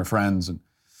alienated from their friends.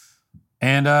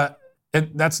 And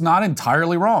that's not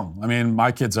entirely wrong. I mean,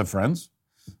 my kids have friends,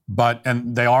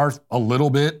 and they are a little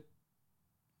bit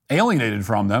alienated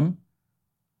from them.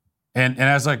 And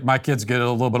as my kids get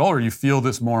a little bit older, you feel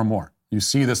this more and more. You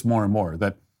see this more and more,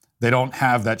 that they don't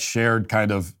have that shared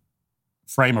kind of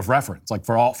frame of reference. Like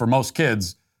for most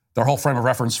kids, their whole frame of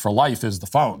reference for life is the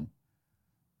phone.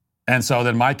 And so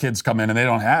then my kids come in and they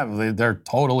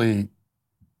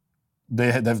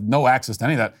have no access to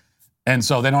any of that. And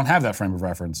so they don't have that frame of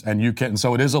reference. And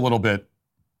so it is a little bit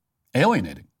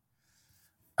alienating,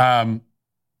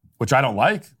 which I don't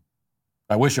like.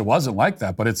 I wish it wasn't like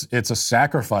that, but it's a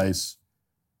sacrifice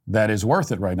that is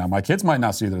worth it right now. My kids might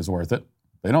not see that it's worth it.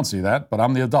 They don't see that, but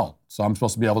I'm the adult, so I'm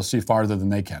supposed to be able to see farther than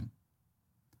they can.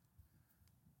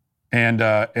 And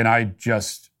I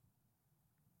just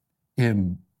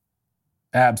am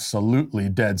absolutely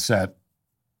dead set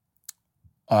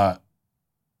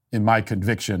in my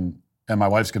conviction and my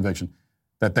wife's conviction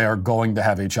that they are going to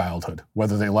have a childhood.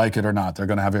 Whether they like it or not, they're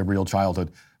going to have a real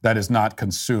childhood that is not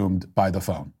consumed by the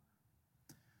phone.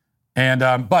 And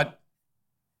but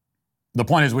the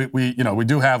point is, we've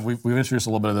introduced a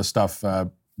little bit of this stuff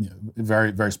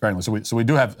very, very sparingly. So we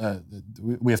do have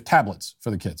we have tablets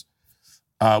for the kids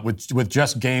with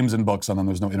just games and books on them.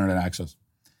 There's no internet access,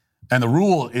 and the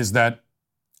rule is that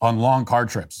on long car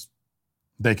trips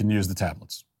they can use the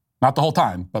tablets. Not the whole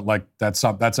time, but it's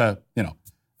a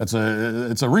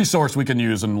resource we can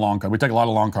use in long car. We take a lot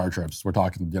of long car trips. We're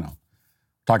talking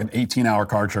 18-hour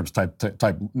car trips type.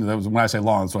 When I say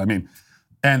long, that's what I mean.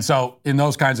 And so in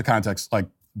those kinds of contexts,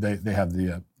 they have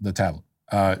the tablet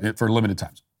for limited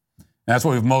times. And that's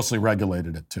what we've mostly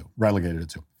relegated it to.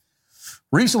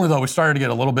 Recently, though, we started to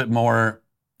get a little bit more,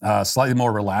 slightly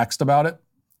more relaxed about it,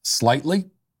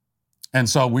 slightly. And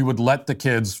so we would let the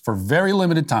kids, for very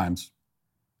limited times,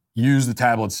 use the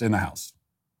tablets in the house.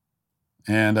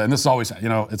 And this is always,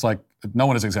 it's like no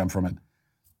one is exempt from it.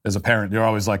 As a parent, you're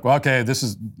always like, well, okay,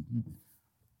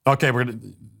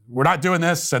 we're not doing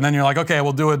this. And then you're like, okay,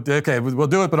 we'll do it. Okay, we'll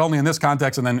do it, but only in this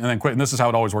context, and then quit. And this is how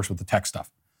it always works with the tech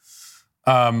stuff.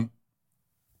 But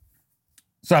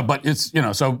it's,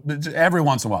 so every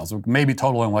once in a while, so maybe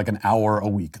totaling like an hour a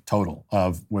week total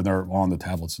of when they're on the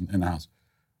tablets in the house,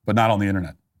 but not on the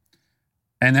internet.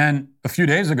 And then a few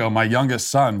days ago, my youngest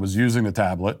son was using the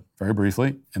tablet very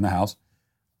briefly in the house.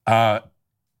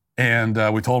 And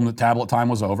we told him that tablet time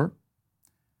was over.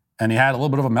 And he had a little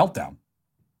bit of a meltdown.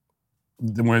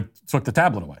 Then we took the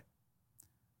tablet away.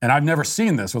 And I've never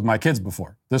seen this with my kids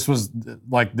before. This was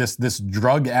like this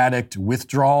drug addict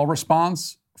withdrawal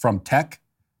response from tech.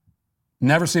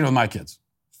 Never seen it with my kids.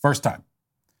 First time.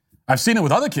 I've seen it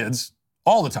with other kids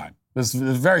all the time. This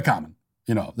is very common.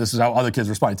 This is how other kids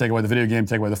respond. You take away the video game,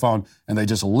 take away the phone, and they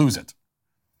just lose it.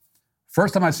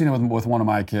 First time I've seen it with one of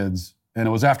my kids, and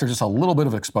it was after just a little bit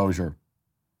of exposure.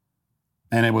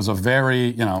 And it was a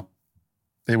very,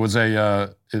 It was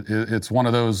it's one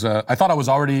of those, I thought I was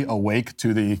already awake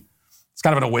to it's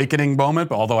kind of an awakening moment,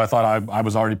 but although I thought I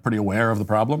was already pretty aware of the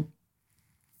problem.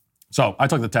 So I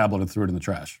took the tablet and threw it in the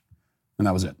trash, and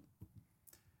that was it.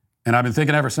 And I've been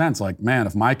thinking ever since, like, man,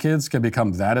 if my kids can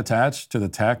become that attached to the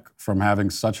tech from having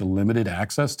such limited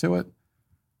access to it,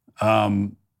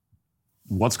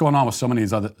 what's going on with so many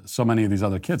of these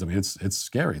other kids? I mean, it's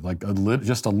scary. Like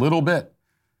just a little bit,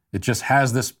 it just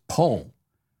has this pull.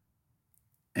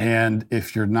 And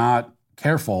if you're not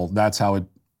careful, that's how it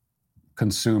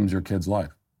consumes your kid's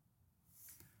life.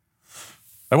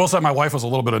 I will say my wife was a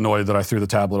little bit annoyed that I threw the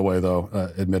tablet away, though,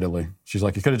 admittedly. She's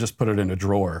like, you could have just put it in a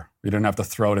drawer. You didn't have to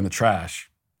throw it in the trash.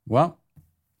 Well,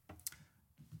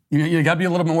 you got to be a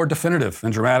little bit more definitive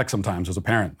and dramatic sometimes as a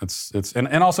parent.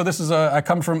 And also this is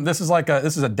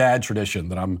a dad tradition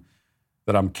that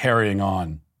I'm carrying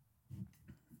on.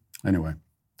 Anyway.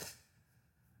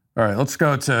 All right, let's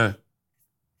go to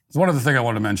one other thing I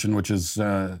wanted to mention, which is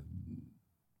Ron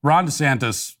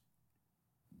DeSantis.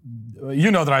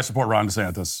 You know that I support Ron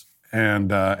DeSantis,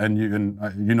 and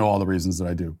you know all the reasons that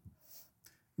I do.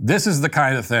 This is the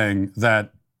kind of thing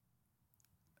that,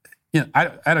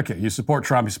 I don't care. You support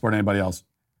Trump, you support anybody else.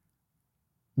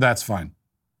 That's fine.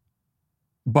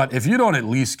 But if you don't at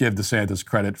least give DeSantis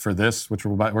credit for this, which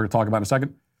we're going to talk about in a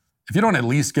second, if you don't at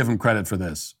least give him credit for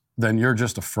this, then you're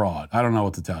just a fraud. I don't know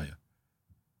what to tell you.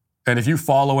 And if you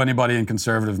follow anybody in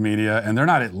conservative media and they're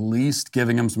not at least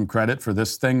giving him some credit for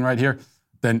this thing right here,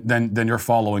 then you're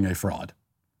following a fraud.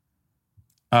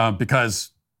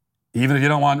 Because even if you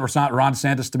don't want Ron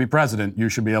DeSantis to be president, you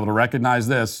should be able to recognize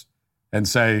this and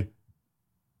say,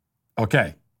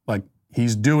 okay, like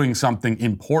he's doing something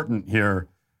important here.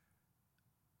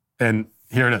 And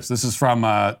here it is. This is from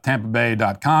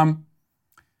TampaBay.com.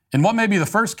 In what may be the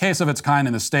first case of its kind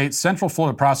in the state, Central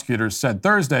Florida prosecutors said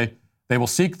Thursday they will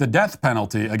seek the death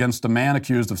penalty against a man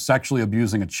accused of sexually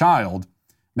abusing a child,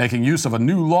 making use of a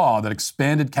new law that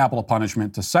expanded capital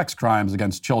punishment to sex crimes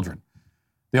against children.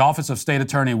 The Office of State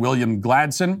Attorney William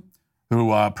Gladson,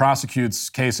 who prosecutes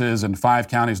cases in 5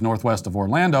 counties northwest of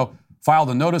Orlando, filed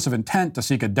a notice of intent to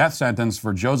seek a death sentence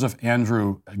for Joseph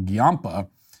Andrew Giampa,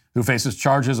 who faces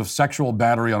charges of sexual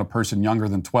battery on a person younger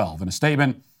than 12. In a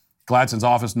statement, Gladson's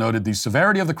office noted the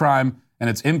severity of the crime and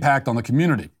its impact on the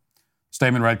community. The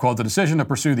statement read, quote, the decision to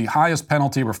pursue the highest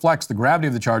penalty reflects the gravity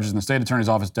of the charges and the state attorney's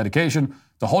office dedication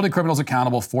to holding criminals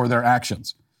accountable for their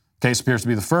actions. The case appears to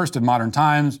be the first in modern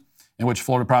times in which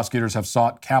Florida prosecutors have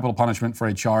sought capital punishment for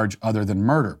a charge other than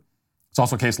murder. It's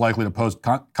also a case likely to pose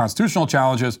constitutional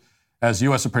challenges as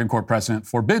U.S. Supreme Court precedent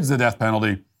forbids the death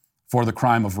penalty for the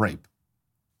crime of rape.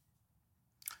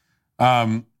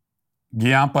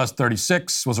 Giampa,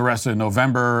 36, was arrested in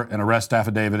November. An arrest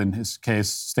affidavit in his case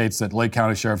states that Lake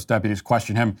County Sheriff's deputies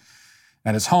questioned him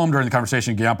at his home. During the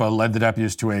conversation, Giampa led the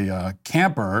deputies to a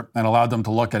camper and allowed them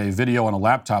to look at a video on a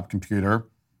laptop computer.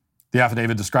 The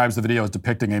affidavit describes the video as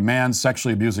depicting a man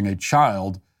sexually abusing a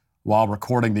child while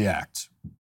recording the act.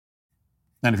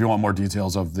 And if you want more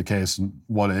details of the case and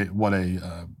what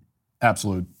a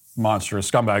absolute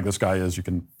monstrous scumbag this guy is, you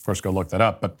can, of course, go look that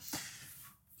up. But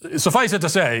suffice it to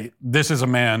say, this is a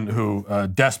man who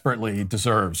desperately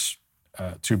deserves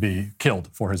to be killed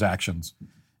for his actions.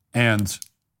 And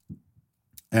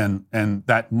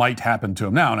that might happen to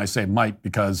him now. And I say might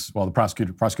because, well, the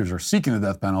prosecutors are seeking the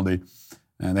death penalty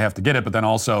and they have to get it. But then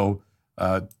also,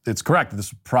 it's correct that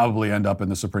this will probably end up in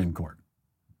the Supreme Court.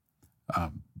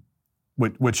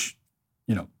 Which,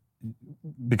 you know,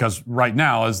 because right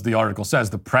now, as the article says,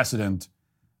 the precedent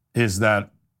is that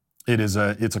it's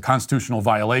a constitutional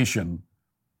violation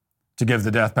to give the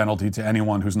death penalty to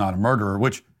anyone who's not a murderer,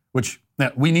 which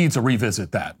we need to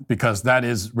revisit that because that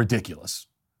is ridiculous.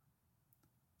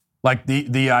 Like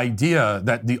the idea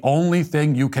that the only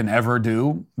thing you can ever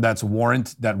do that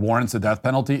warrants the death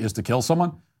penalty is to kill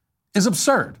someone is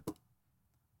absurd.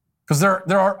 Because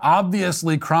there are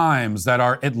obviously crimes that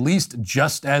are at least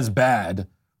just as bad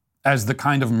as the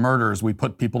kind of murders we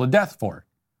put people to death for.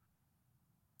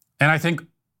 And I think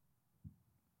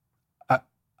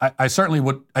I certainly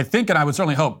would, I think and I would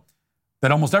certainly hope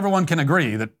that almost everyone can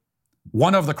agree that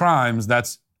one of the crimes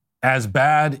that's as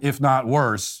bad, if not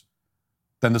worse,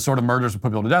 than the sort of murders we put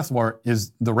people to death for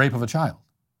is the rape of a child.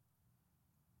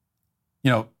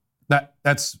 You know,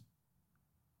 that's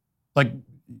like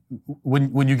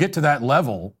when you get to that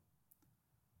level,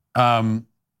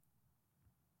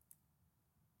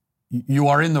 you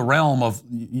are in the realm of,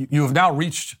 you have now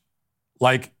reached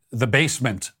like the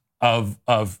basement of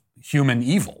human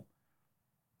evil.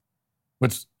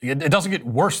 Which it doesn't get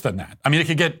worse than that. I mean, it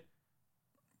could get,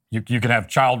 You can have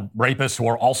child rapists who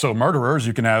are also murderers.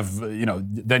 You can have,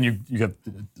 then you have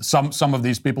some of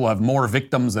these people have more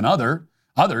victims than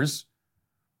others.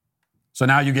 So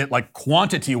now you get like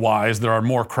quantity-wise, there are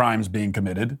more crimes being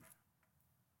committed.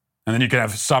 And then you can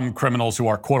have some criminals who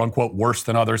are quote unquote worse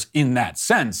than others in that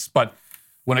sense. But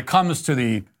when it comes to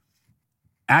the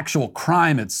actual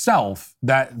crime itself,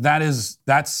 that is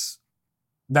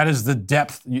the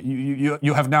depth.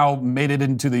 You have now made it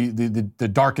into the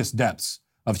darkest depths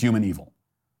of human evil.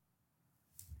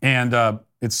 And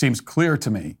it seems clear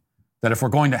to me that if we're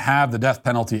going to have the death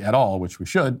penalty at all, which we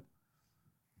should,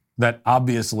 that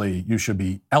obviously you should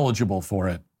be eligible for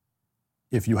it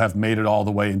if you have made it all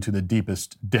the way into the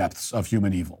deepest depths of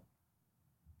human evil.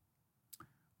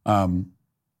 And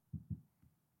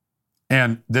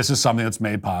this is something that's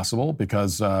made possible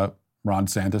because Ron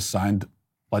DeSantis signed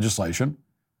legislation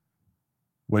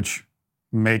which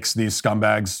makes these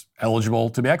scumbags eligible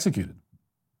to be executed.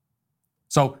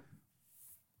 So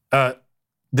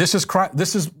this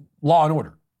is law and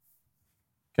order.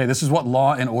 Okay, this is what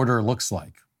law and order looks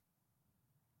like.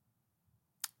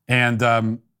 And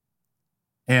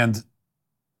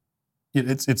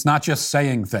it's not just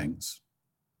saying things.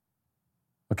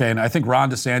 Okay, and I think Ron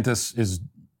DeSantis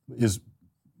is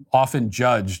often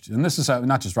judged, and this is how,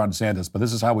 not just Ron DeSantis, but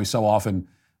this is how we so often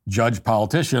judge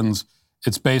politicians.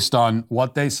 It's based on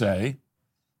what they say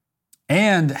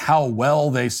and how well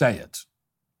they say it.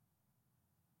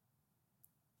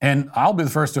 And I'll be the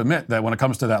first to admit that when it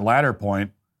comes to that latter point,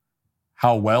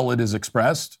 how well it is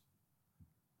expressed,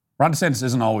 Ron DeSantis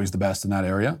isn't always the best in that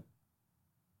area.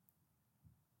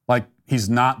 Like, he's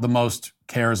not the most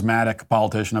charismatic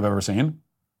politician I've ever seen.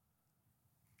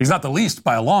 He's not the least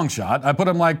by a long shot. I put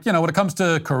him like, when it comes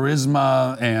to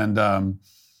charisma and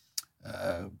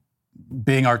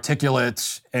being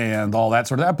articulate and all that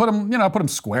sort of, I put him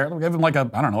square. I give him like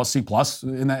a C+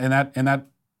 in that.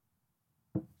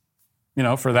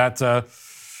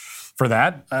 For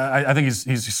that, I think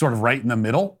he's sort of right in the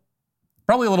middle,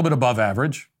 probably a little bit above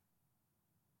average.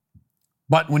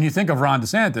 But when you think of Ron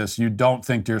DeSantis, you don't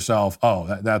think to yourself,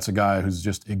 oh, that's a guy who's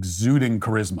just exuding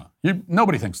charisma.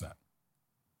 Nobody thinks that.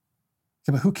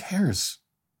 Yeah, but who cares?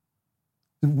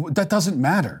 That doesn't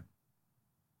matter.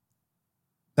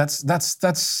 You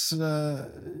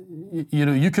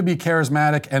could be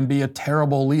charismatic and be a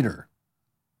terrible leader.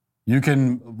 You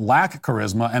can lack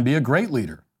charisma and be a great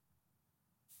leader.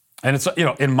 And it's,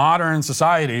 in modern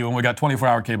society, when we got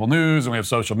 24-hour cable news and we have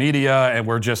social media and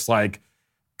we're just like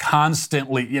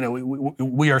constantly,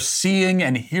 we are seeing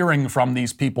and hearing from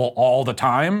these people all the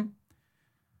time,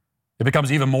 it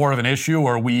becomes even more of an issue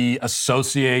where we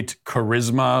associate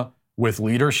charisma with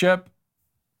leadership.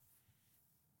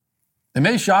 It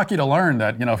may shock you to learn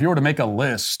that, if you were to make a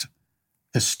list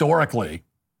historically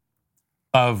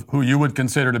of who you would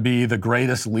consider to be the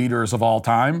greatest leaders of all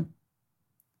time,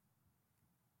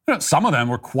 some of them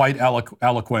were quite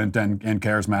eloquent and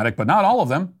charismatic, but not all of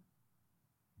them.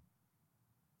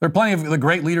 There are plenty of the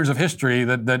great leaders of history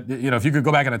that if you could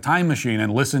go back in a time machine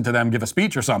and listen to them give a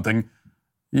speech or something,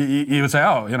 you would say,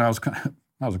 oh, I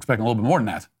was expecting a little bit more than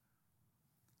that.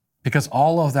 Because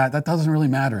all of that doesn't really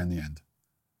matter in the end.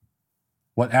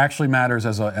 What actually matters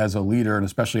as a leader, and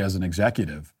especially as an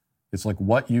executive, it's like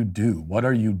what you do. What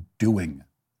are you doing?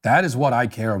 That is what I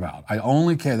care about. I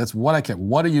only care. That's what I care.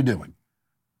 What are you doing?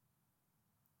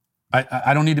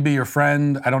 I don't need to be your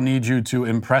friend. I don't need you to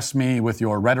impress me with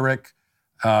your rhetoric.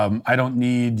 I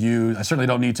certainly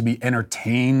don't need to be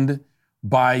entertained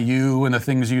by you and the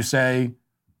things you say.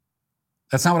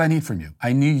 That's not what I need from you.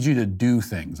 I need you to do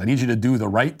things. I need you to do the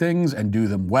right things and do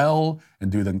them well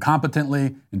and do them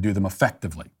competently and do them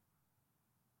effectively.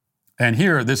 And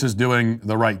here, this is doing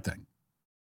the right thing.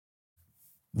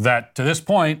 That to this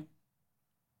point,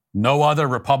 no other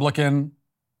Republican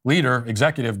leader,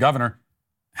 executive, governor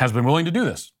has been willing to do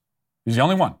this. He's the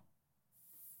only one.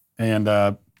 And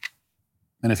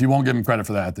if you won't give him credit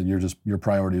for that, then your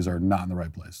priorities are not in the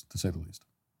right place, to say the least.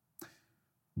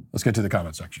 Let's get to the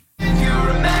comment section. If you're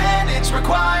a man, it's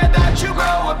required that you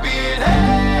grow a beard.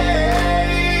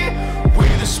 Hey,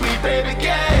 we're the Sweet Baby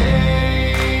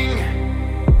Gang.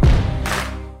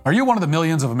 Are you one of the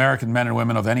millions of American men and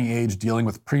women of any age dealing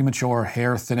with premature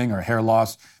hair thinning or hair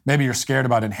loss? Maybe you're scared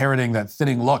about inheriting that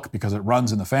thinning look because it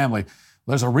runs in the family.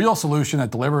 There's a real solution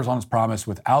that delivers on its promise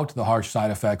without the harsh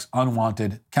side effects,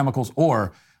 unwanted chemicals,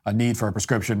 or a need for a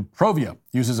prescription. Provia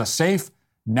uses a safe,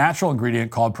 natural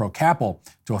ingredient called Procapil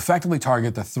to effectively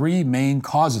target the three main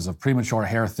causes of premature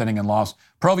hair thinning and loss.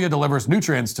 Provia delivers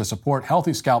nutrients to support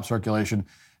healthy scalp circulation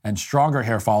and stronger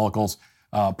hair follicles.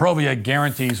 Provia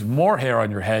guarantees more hair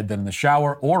on your head than in the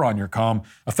shower or on your comb.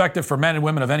 Effective for men and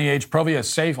women of any age, Provia is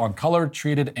safe on colored,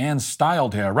 treated, and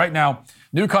styled hair. Right now,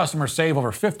 new customers save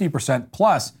over 50%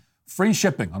 plus free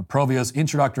shipping on Provia's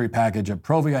introductory package at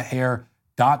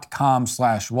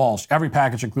proviahair.com/Walsh. Every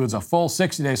package includes a full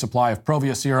 60-day supply of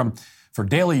Provia serum for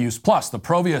daily use, plus the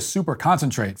Provia Super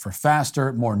Concentrate for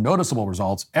faster, more noticeable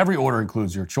results. Every order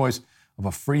includes your choice of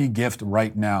a free gift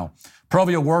right now.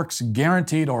 Provia works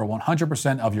guaranteed or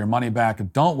 100% of your money back.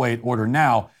 Don't wait. Order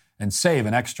now and save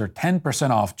an extra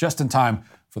 10% off just in time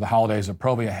for the holidays at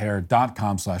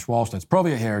proviahair.com/Walsh. That's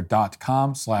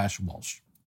proviahair.com/Walsh.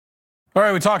 All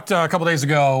right, we talked a couple days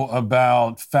ago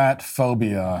about fat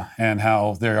phobia and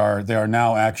how they are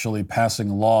now actually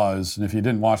passing laws. And if you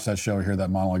didn't watch that show or hear that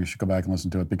monologue, you should go back and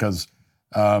listen to it, because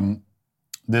I'm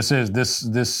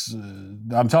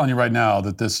telling you right now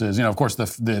that this is, of course,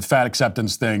 the fat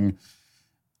acceptance thing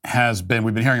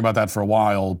we've been hearing about that for a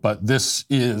while, but this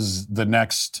is the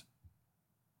next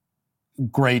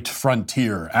great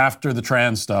frontier after the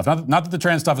trans stuff. Not that the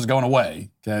trans stuff is going away.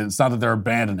 Okay? It's not that they're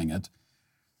abandoning it.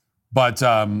 But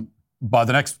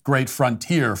the next great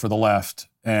frontier for the left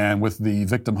and with the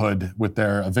victimhood, with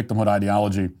their victimhood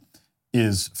ideology,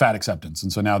 is fat acceptance.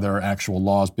 And so now there are actual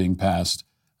laws being passed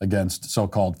against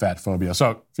so-called fat phobia.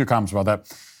 So a few comments about that.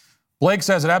 Blake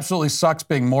says, it absolutely sucks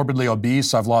being morbidly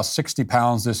obese. I've lost 60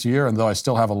 pounds this year, and though I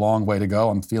still have a long way to go,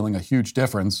 I'm feeling a huge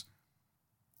difference.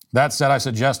 That said, I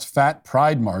suggest fat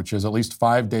pride marches at least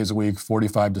 5 days a week,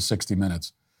 45 to 60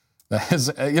 minutes. That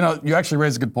is, you actually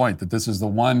raise a good point that this is the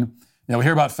one, we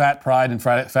hear about fat pride and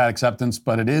fat acceptance,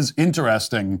 but it is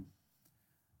interesting.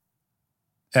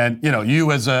 And,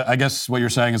 you as I guess what you're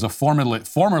saying is a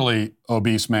formerly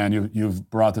obese man, you've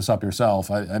brought this up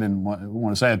yourself. I didn't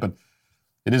want to say it, but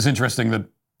it is interesting that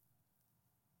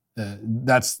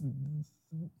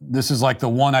this is like the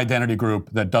one identity group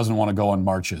that doesn't want to go on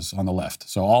marches on the left.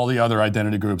 So all the other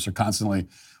identity groups are constantly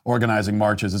organizing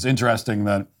marches. It's interesting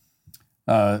that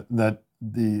that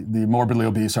the morbidly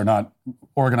obese are not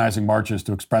organizing marches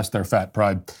to express their fat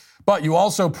pride. But you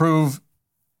also prove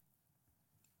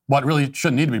what really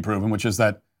shouldn't need to be proven, which is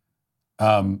that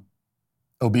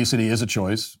obesity is a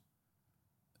choice,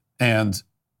 and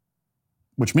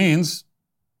which means,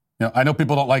 I know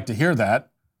people don't like to hear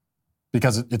that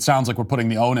because it sounds like we're putting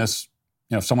the onus,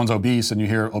 if someone's obese and you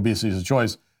hear obesity is a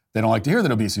choice, they don't like to hear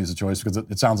that obesity is a choice because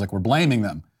it sounds like we're blaming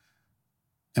them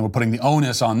and we're putting the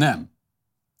onus on them.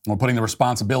 We're putting the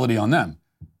responsibility on them.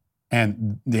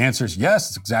 And the answer is yes,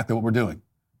 it's exactly what we're doing.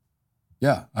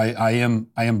 Yeah, I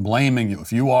am blaming you.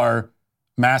 If you are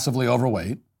massively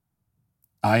overweight,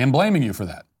 I am blaming you for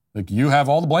that. Like, you have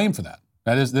all the blame for that.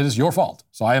 That is your fault.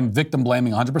 So I am victim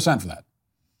blaming 100% for that.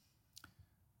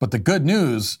 But the good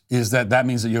news is that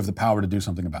means that you have the power to do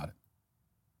something about it,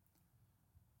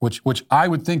 which I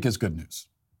would think is good news.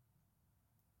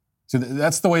 See,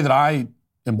 that's the way that I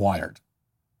am wired.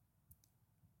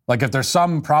 Like, if there's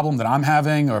some problem that I'm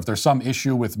having or if there's some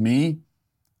issue with me,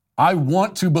 I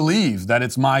want to believe that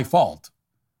it's my fault.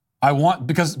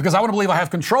 Because I want to believe I have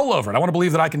control over it. I want to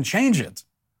believe that I can change it.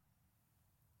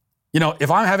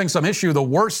 If I'm having some issue, the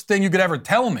worst thing you could ever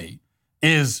tell me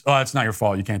is, oh, it's not your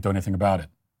fault. You can't do anything about it.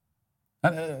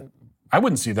 I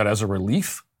wouldn't see that as a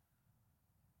relief.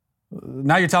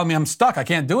 Now you're telling me I'm stuck. I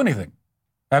can't do anything.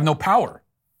 I have no power.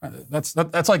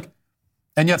 That's like,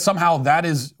 and yet somehow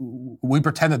we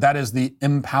pretend that is the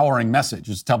empowering message,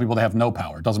 is to tell people they have no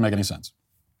power. It doesn't make any sense.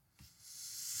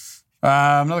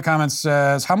 Another comment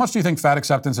says, how much do you think fat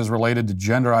acceptance is related to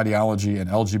gender ideology and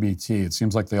LGBT? It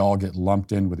seems like they all get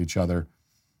lumped in with each other.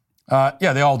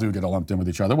 Yeah, they all do get lumped in with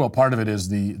each other. Well, part of it is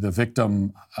the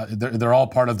victim. They're all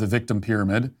part of the victim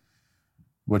pyramid,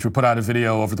 which we put out a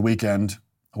video over the weekend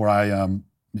where I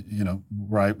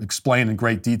explain in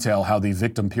great detail how the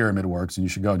victim pyramid works, and you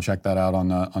should go and check that out on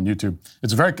YouTube.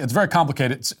 It's very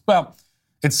complicated.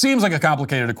 It seems like a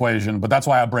complicated equation, but that's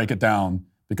why I break it down,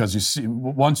 because you see,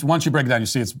 once you break it down, you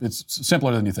see it's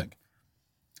simpler than you think.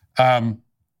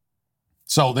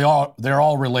 So they're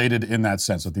all related in that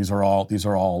sense, that these are all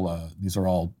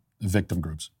victim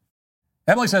groups.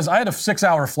 Emily says, I had a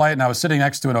 6-hour flight and I was sitting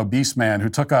next to an obese man who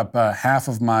took up half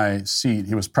of my seat.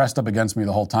 He was pressed up against me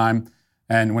the whole time.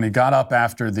 And when he got up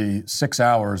after the 6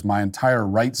 hours, my entire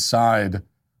right side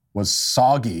was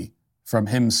soggy from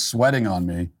him sweating on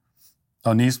me.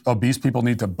 Obese people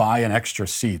need to buy an extra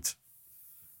seat.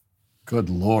 Good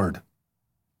Lord.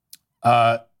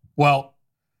 Well,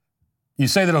 you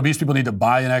say that obese people need to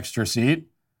buy an extra seat,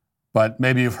 but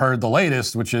maybe you've heard the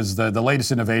latest, which is the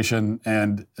latest innovation,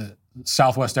 and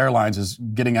Southwest Airlines is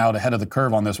getting out ahead of the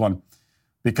curve on this one,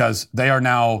 because they are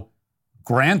now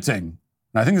granting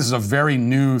And I think this is a very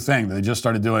new thing that they just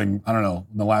started doing, I don't know,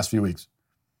 in the last few weeks.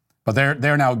 But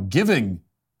they're now giving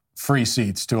free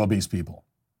seats to obese people.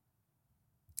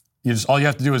 All you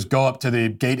have to do is go up to the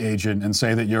gate agent and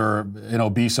say that you're an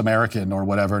obese American or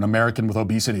whatever, an American with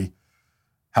obesity,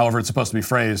 however it's supposed to be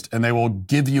phrased, and they will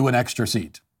give you an extra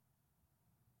seat.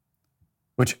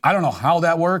 Which I don't know how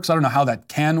that works. I don't know how that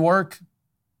can work.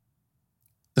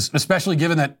 Especially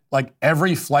given that like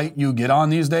every flight you get on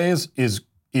these days is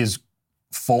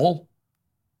full.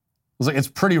 It's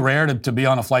pretty rare to be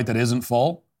on a flight that isn't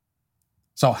full.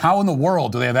 So how in the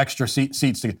world do they have extra seats?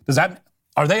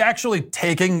 Are they actually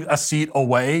taking a seat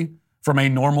away from a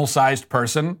normal-sized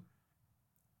person?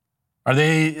 Are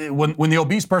they, when the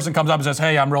obese person comes up and says,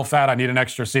 hey, I'm real fat, I need an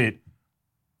extra seat,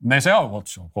 and they say, oh,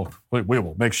 well, we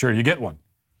will make sure you get one.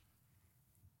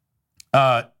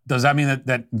 Does that mean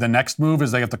that the next move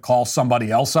is they have to call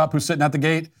somebody else up who's sitting at the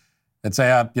gate and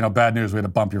say, bad news, we had to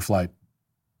bump your flight.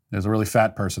 There's a really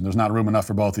fat person. There's not room enough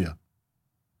for both of you.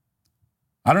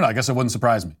 I don't know. I guess it wouldn't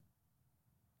surprise me.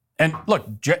 And look,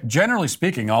 generally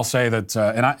speaking, I'll say that,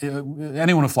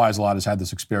 anyone who flies a lot has had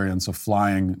this experience of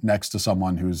flying next to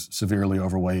someone who's severely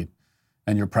overweight,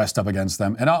 and you're pressed up against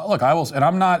them. And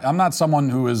I'm not someone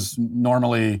who is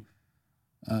normally,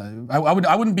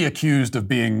 I wouldn't be accused of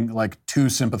being like too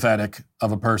sympathetic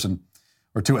of a person,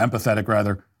 or too empathetic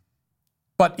rather.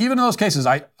 But even in those cases,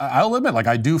 I'll admit, like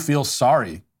I do feel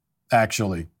sorry,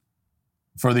 actually,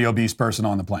 for the obese person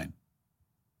on the plane.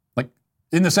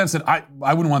 In the sense that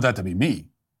I wouldn't want that to be me.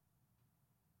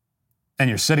 And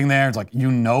you're sitting there, it's like,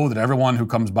 that everyone who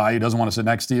comes by you doesn't want to sit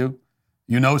next to you.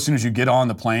 As soon as you get on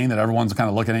the plane that everyone's kind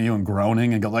of looking at you and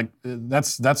groaning and go like,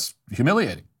 that's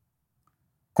humiliating.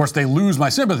 Of course, they lose my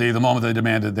sympathy the moment they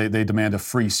demand a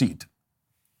free seat.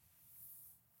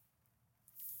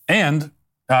 And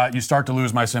you start to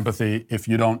lose my sympathy if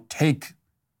you don't take,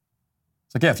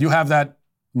 it's like, if you have that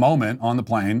moment on the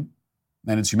plane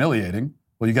and it's humiliating,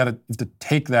 well, you have to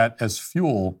take that as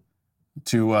fuel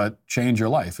to change your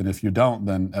life. And if you don't,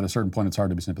 then at a certain point, it's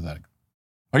hard to be sympathetic.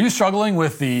 Are you struggling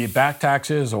with the back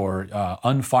taxes or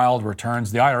unfiled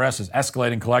returns? The IRS is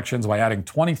escalating collections by adding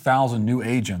 20,000 new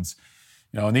agents.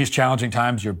 In these challenging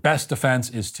times, your best defense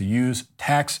is to use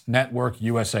Tax Network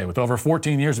USA. With over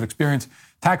 14 years of experience,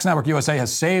 Tax Network USA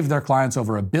has saved their clients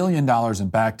over $1 billion in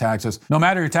back taxes. No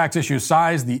matter your tax issue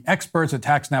size, the experts at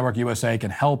Tax Network USA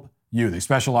can help you. They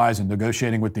specialize in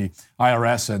negotiating with the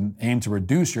IRS and aim to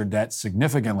reduce your debt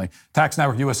significantly. Tax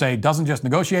Network USA doesn't just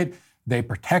negotiate, they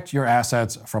protect your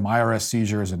assets from IRS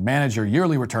seizures and manage your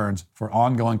yearly returns for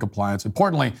ongoing compliance.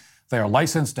 Importantly, they are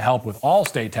licensed to help with all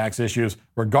state tax issues,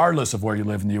 regardless of where you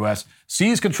live in the U.S.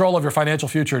 Seize control of your financial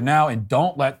future now and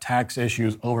don't let tax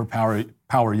issues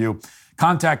overpower you.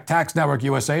 Contact Tax Network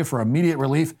USA for immediate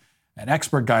relief and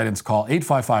expert guidance. Call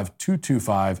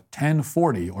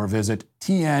 855-225-1040 or visit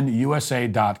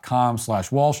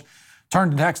tnusa.com/Walsh. Turn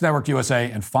to Tax Network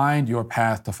USA and find your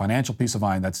path to financial peace of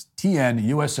mind. That's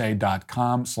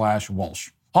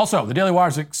tnusa.com/Walsh. Also, the Daily Wire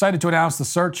is excited to announce the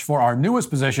search for our newest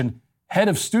position, Head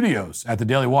of Studios at the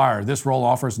Daily Wire. This role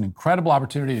offers an incredible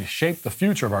opportunity to shape the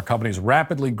future of our company's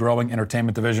rapidly growing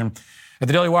entertainment division. At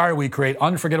the Daily Wire, we create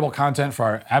unforgettable content for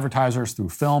our advertisers through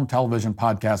film, television,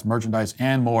 podcasts, merchandise,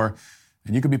 and more.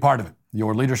 And you can be part of it.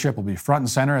 Your leadership will be front and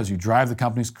center as you drive the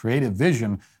company's creative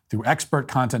vision through expert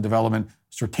content development,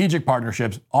 strategic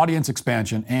partnerships, audience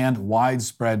expansion, and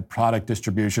widespread product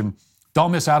distribution.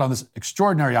 Don't miss out on this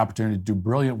extraordinary opportunity to do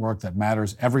brilliant work that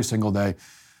matters every single day.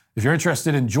 If you're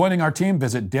interested in joining our team,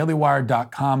 visit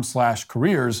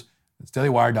dailywire.com/careers. It's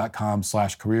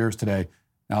dailywire.com/careers today.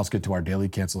 Now let's get to our daily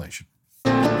cancellation.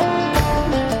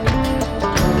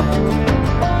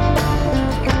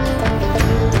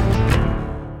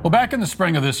 Well, back in the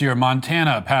spring of this year,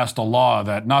 Montana passed a law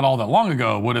that not all that long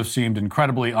ago would have seemed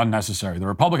incredibly unnecessary. The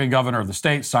Republican governor of the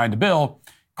state signed a bill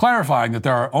clarifying that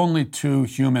there are only two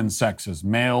human sexes,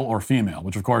 male or female,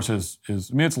 which of course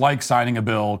it's like signing a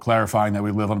bill clarifying that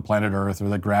we live on planet Earth or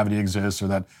that gravity exists or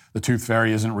that the tooth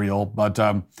fairy isn't real. But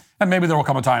and maybe there will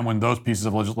come a time when those pieces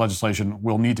of legislation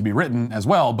will need to be written as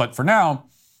well. But for now,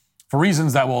 for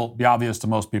reasons that will be obvious to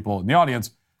most people in the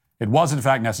audience, it was in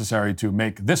fact necessary to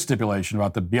make this stipulation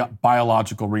about the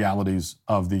biological realities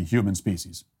of the human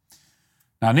species.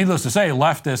 Now, needless to say,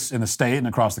 leftists in the state and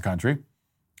across the country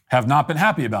have not been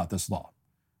happy about this law.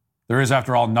 There is,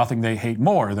 after all, nothing they hate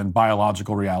more than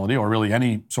biological reality, or really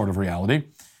any sort of reality.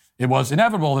 It was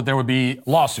inevitable that there would be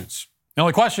lawsuits. The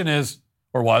only question is,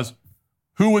 or was,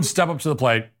 who would step up to the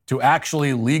plate to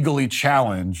actually legally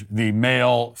challenge the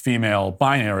male-female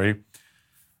binary?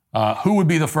 Who would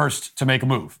be the first to make a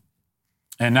move?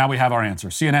 And now we have our answer.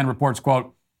 CNN reports,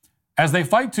 quote, As they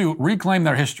fight to reclaim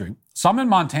their history, some in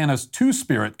Montana's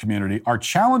Two-Spirit community are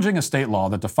challenging a state law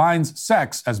that defines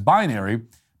sex as binary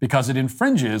because it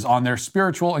infringes on their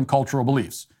spiritual and cultural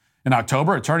beliefs. In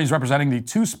October, attorneys representing the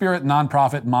Two-Spirit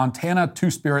nonprofit Montana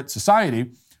Two-Spirit Society,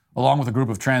 along with a group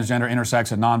of transgender,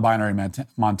 intersex, and non-binary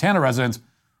Montana residents,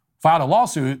 filed a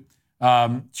lawsuit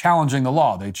challenging the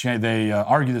law. They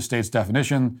argue the state's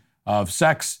definition of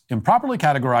sex improperly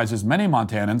categorizes many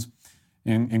Montanans,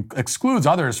 excludes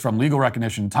others from legal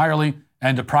recognition entirely,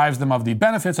 and deprives them of the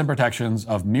benefits and protections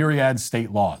of myriad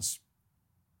state laws.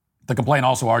 The complaint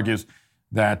also argues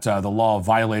that the law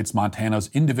violates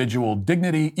Montana's individual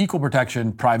dignity, equal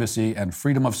protection, privacy, and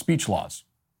freedom of speech laws.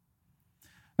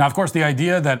 Now, of course, the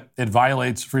idea that it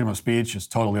violates freedom of speech is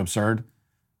totally absurd.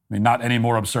 I mean, not any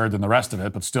more absurd than the rest of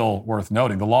it, but still worth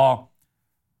noting. The law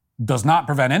does not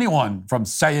prevent anyone from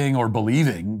saying or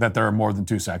believing that there are more than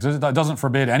two sexes. It doesn't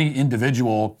forbid any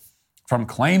individual from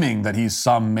claiming that he's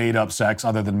some made-up sex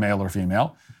other than male or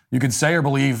female. You can say or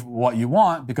believe what you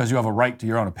want because you have a right to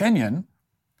your own opinion.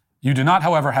 You do not,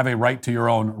 however, have a right to your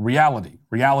own reality.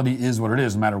 Reality is what it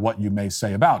is, no matter what you may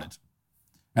say about it.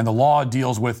 And the law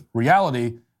deals with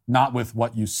reality, not with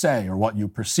what you say or what you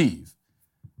perceive.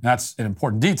 And that's an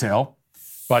important detail.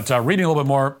 But reading a little bit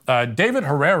more, David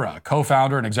Herrera,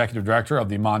 co-founder and executive director of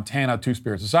the Montana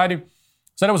Two-Spirit Society,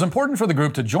 said it was important for the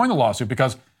group to join the lawsuit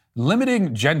because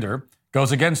limiting gender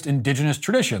goes against indigenous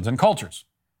traditions and cultures.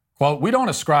 Quote, "We don't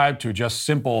ascribe to just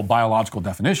simple biological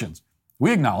definitions.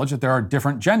 We acknowledge that there are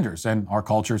different genders, and our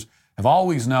cultures have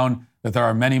always known that there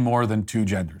are many more than two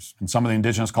genders. In some of the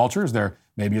indigenous cultures, there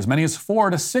may be as many as 4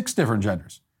 to 6 different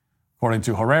genders." According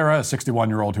to Herrera, a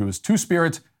 61-year-old who is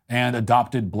Two-Spirit and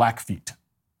adopted Blackfeet.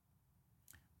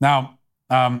 Now,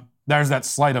 there's that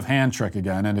sleight of hand trick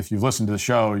again, and if you've listened to the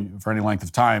show for any length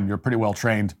of time, you're pretty well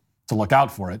trained to look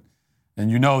out for it, and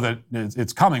you know that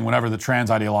it's coming whenever the trans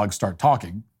ideologues start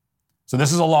talking. So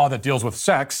this is a law that deals with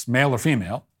sex, male or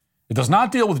female. It does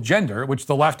not deal with gender, which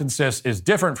the left insists is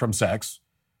different from sex,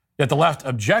 yet the left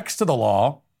objects to the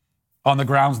law on the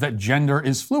grounds that gender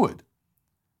is fluid.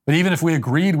 But even if we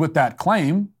agreed with that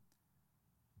claim,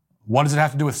 what does it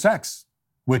have to do with sex,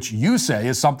 which you say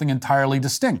is something entirely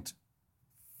distinct?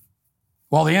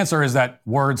 Well, the answer is that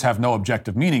words have no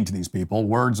objective meaning to these people.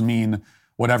 Words mean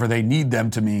whatever they need them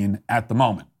to mean at the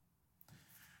moment.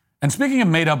 And speaking of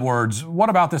made-up words, what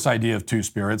about this idea of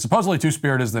Two-Spirit? Supposedly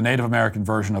Two-Spirit is the Native American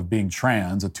version of being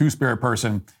trans. A Two-Spirit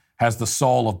person has the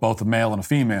soul of both a male and a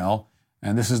female,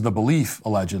 and this is the belief,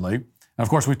 allegedly. And of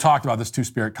course, we've talked about this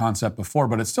Two-Spirit concept before,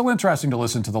 but it's still interesting to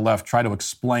listen to the left try to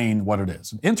explain what it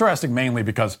is. Interesting mainly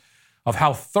because of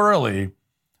how thoroughly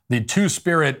the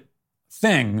Two-Spirit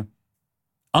thing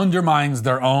undermines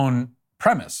their own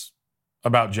premise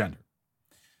about gender.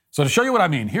 So to show you what I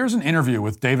mean, here's an interview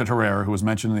with David Herrera, who was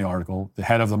mentioned in the article, the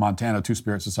head of the Montana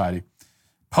Two-Spirit Society,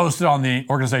 posted on the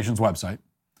organization's website.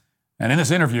 And in this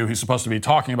interview, he's supposed to be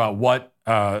talking about what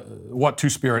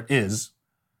Two-Spirit is.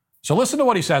 So listen to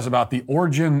what he says about the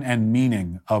origin and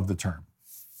meaning of the term.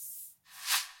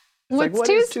 What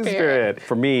is Two-Spirit?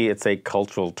 For me, it's a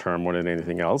cultural term more than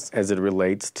anything else, as it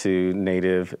relates to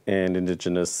Native and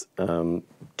Indigenous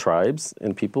tribes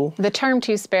and people. The term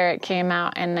Two-Spirit came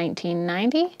out in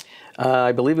 1990?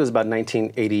 I believe it was about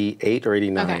 1988 or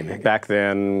 89. Okay. Back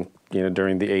then,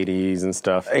 during the 80s and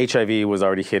stuff, HIV was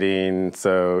already hitting,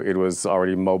 so it was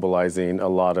already mobilizing a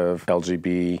lot of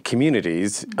LGBT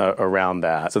communities around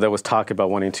that. So there was talk about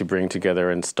wanting to bring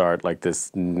together and start like this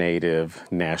Native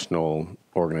national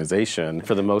organization.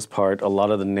 For the most part, a lot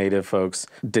of the Native folks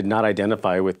did not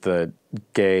identify with the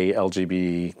gay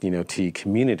LGBT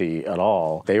community at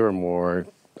all. They were more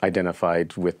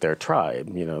identified with their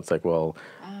tribe. It's like, well,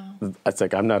 it's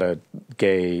like, I'm not a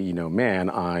gay, man,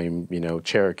 I'm,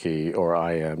 Cherokee, or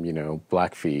I am,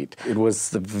 Blackfeet. It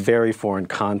was a very foreign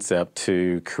concept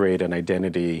to create an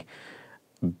identity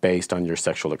based on your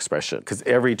sexual expression, because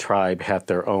every tribe had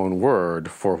their own word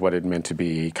for what it meant to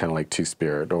be kind of like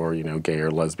Two-Spirit or, gay or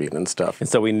lesbian and stuff. And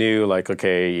so we knew, like,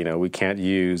 okay, we can't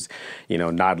use,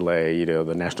 Nodle,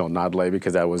 the national Nodle,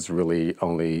 because that was really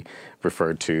only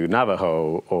referred to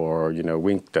Navajo or,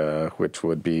 Winkta, which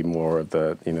would be more of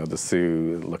the, the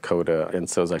Sioux, Lakota. And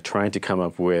so it was like trying to come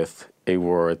up with a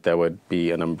word that would be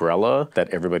an umbrella that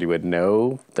everybody would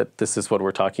know that this is what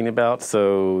we're talking about.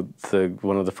 So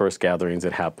one of the first gatherings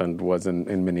that happened was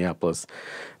in Minneapolis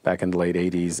back in the late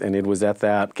 80s. And it was at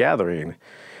that gathering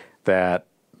that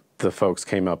the folks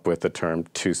came up with the term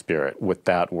Two-Spirit. With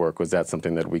that work, was that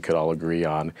something that we could all agree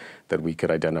on, that we could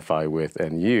identify with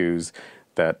and use,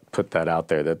 that put that out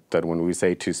there, that when we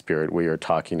say Two-Spirit, we are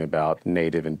talking about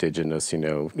Native, Indigenous,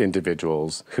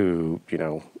 individuals who,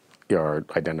 or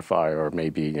identify, or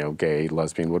maybe, gay,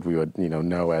 lesbian, what we would,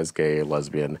 know as gay,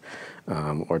 lesbian,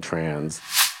 or trans.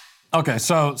 Okay,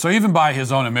 so even by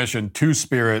his own admission,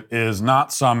 Two-Spirit is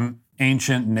not some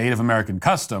ancient Native American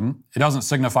custom. It doesn't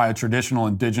signify a traditional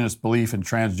indigenous belief in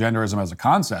transgenderism as a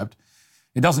concept.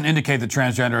 It doesn't indicate that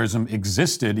transgenderism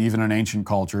existed even in ancient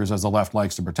cultures, as the left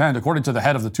likes to pretend. According to the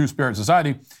head of the Two-Spirit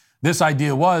Society, this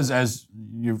idea was, as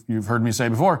you've heard me say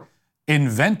before,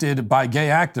 invented by gay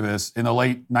activists in the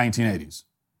late 1980s.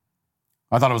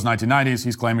 I thought it was 1990s.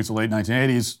 He's claiming it's the late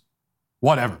 1980s.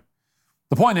 Whatever.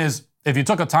 The point is, if you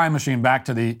took a time machine back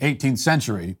to the 18th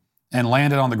century and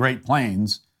landed on the Great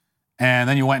Plains, and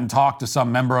then you went and talked to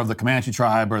some member of the Comanche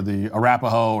tribe or the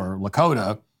Arapaho or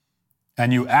Lakota,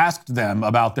 and you asked them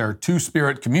about their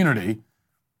Two-Spirit community,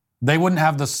 they wouldn't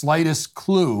have the slightest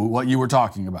clue what you were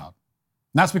talking about.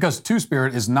 And that's because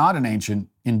Two-Spirit is not an ancient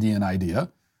Indian idea.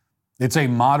 It's a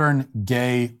modern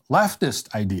gay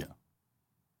leftist idea,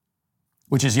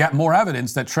 which is yet more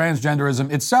evidence that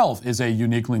transgenderism itself is a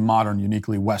uniquely modern,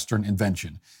 uniquely Western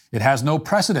invention. It has no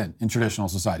precedent in traditional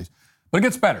societies. But it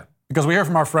gets better, because we hear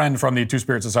from our friend from the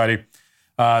Two-Spirit Society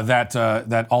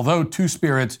that although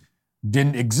Two-Spirit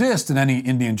didn't exist in any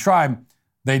Indian tribe,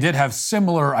 they did have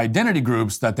similar identity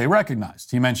groups that they recognized.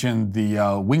 He mentioned the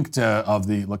Winkta of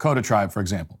the Lakota tribe, for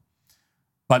example.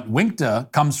 But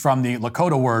Winkta comes from the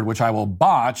Lakota word, which I will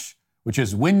botch, which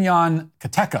is Winyan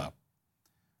Kateka.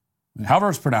 However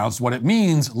it's pronounced, what it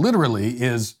means literally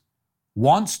is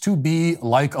wants to be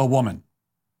like a woman.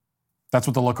 That's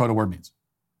what the Lakota word means.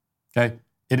 Okay?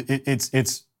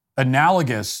 It's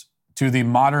analogous to the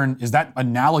modern, is that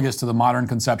analogous to the modern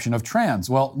conception of trans?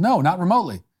 Well, no, not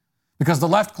remotely. Because the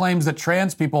left claims that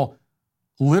trans people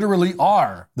literally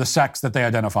are the sex that they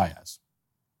identify as.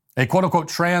 A quote-unquote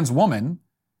trans woman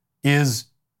is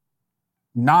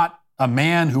not a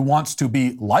man who wants to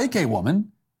be like a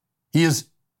woman. He is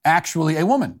actually a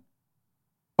woman.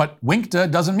 But Winkta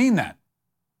doesn't mean that.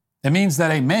 It means that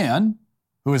a man,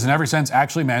 who is in every sense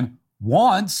actually a man,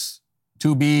 wants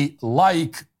to be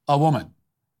like a woman.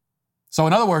 So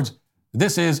in other words,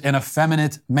 this is an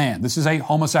effeminate man. This is a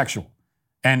homosexual.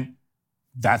 And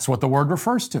that's what the word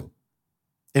refers to.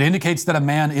 It indicates that a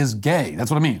man is gay. That's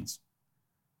what it means.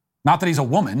 Not that he's a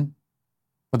woman,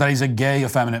 but that he's a gay,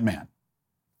 effeminate man.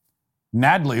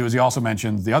 Nadley, who he also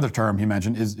mentioned, the other term he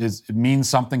mentioned, it means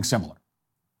something similar.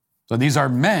 So these are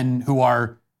men who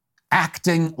are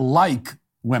acting like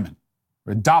women,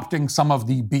 adopting some of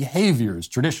the behaviors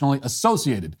traditionally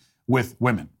associated with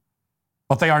women.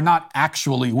 But they are not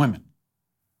actually women.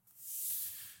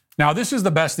 Now, this is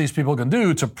the best these people can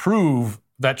do to prove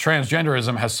that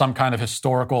transgenderism has some kind of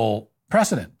historical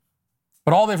precedent.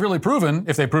 But all they've really proven,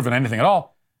 if they've proven anything at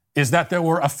all, is that there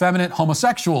were effeminate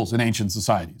homosexuals in ancient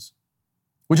societies,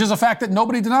 which is a fact that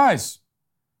nobody denies,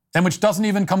 and which doesn't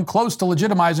even come close to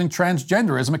legitimizing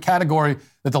transgenderism, a category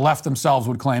that the left themselves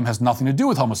would claim has nothing to do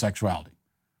with homosexuality.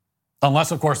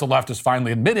 Unless, of course, the left is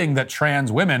finally admitting that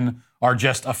trans women are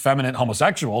just effeminate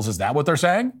homosexuals. Is that what they're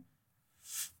saying?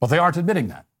 But they aren't admitting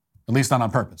that, at least not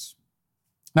on purpose.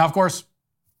 Now, of course,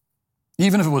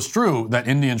 even if it was true that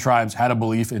Indian tribes had a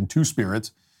belief in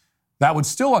Two-Spirit, that would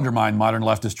still undermine modern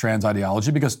leftist trans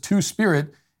ideology, because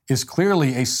Two-Spirit is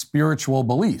clearly a spiritual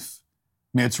belief.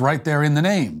 I mean, it's right there in the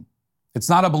name. It's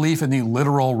not a belief in the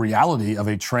literal reality of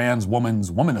a trans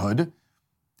woman's womanhood.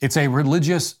 It's a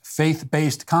religious,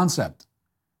 faith-based concept.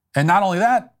 And not only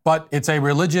that, but it's a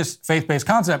religious, faith-based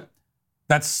concept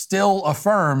that still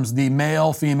affirms the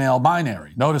male-female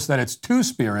binary. Notice that it's two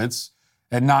spirits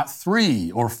and not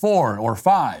 3 or 4 or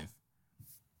 5. And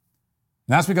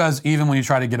that's because even when you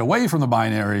try to get away from the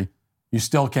binary, you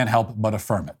still can't help but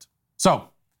affirm it. So,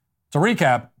 to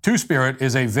recap, Two-Spirit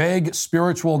is a vague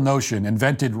spiritual notion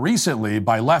invented recently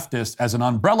by leftists as an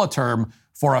umbrella term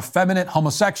for effeminate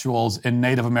homosexuals in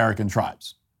Native American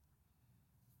tribes.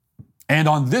 And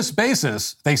on this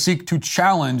basis, they seek to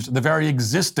challenge the very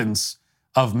existence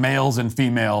of males and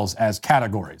females as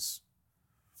categories.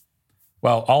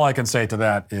 Well, all I can say to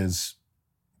that is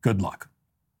good luck.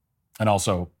 And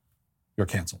also, you're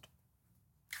canceled.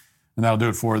 And that'll do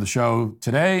it for the show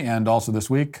today and also this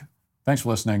week. Thanks for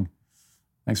listening.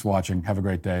 Thanks for watching. Have a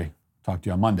great day. Talk to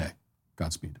you on Monday.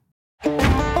 Godspeed.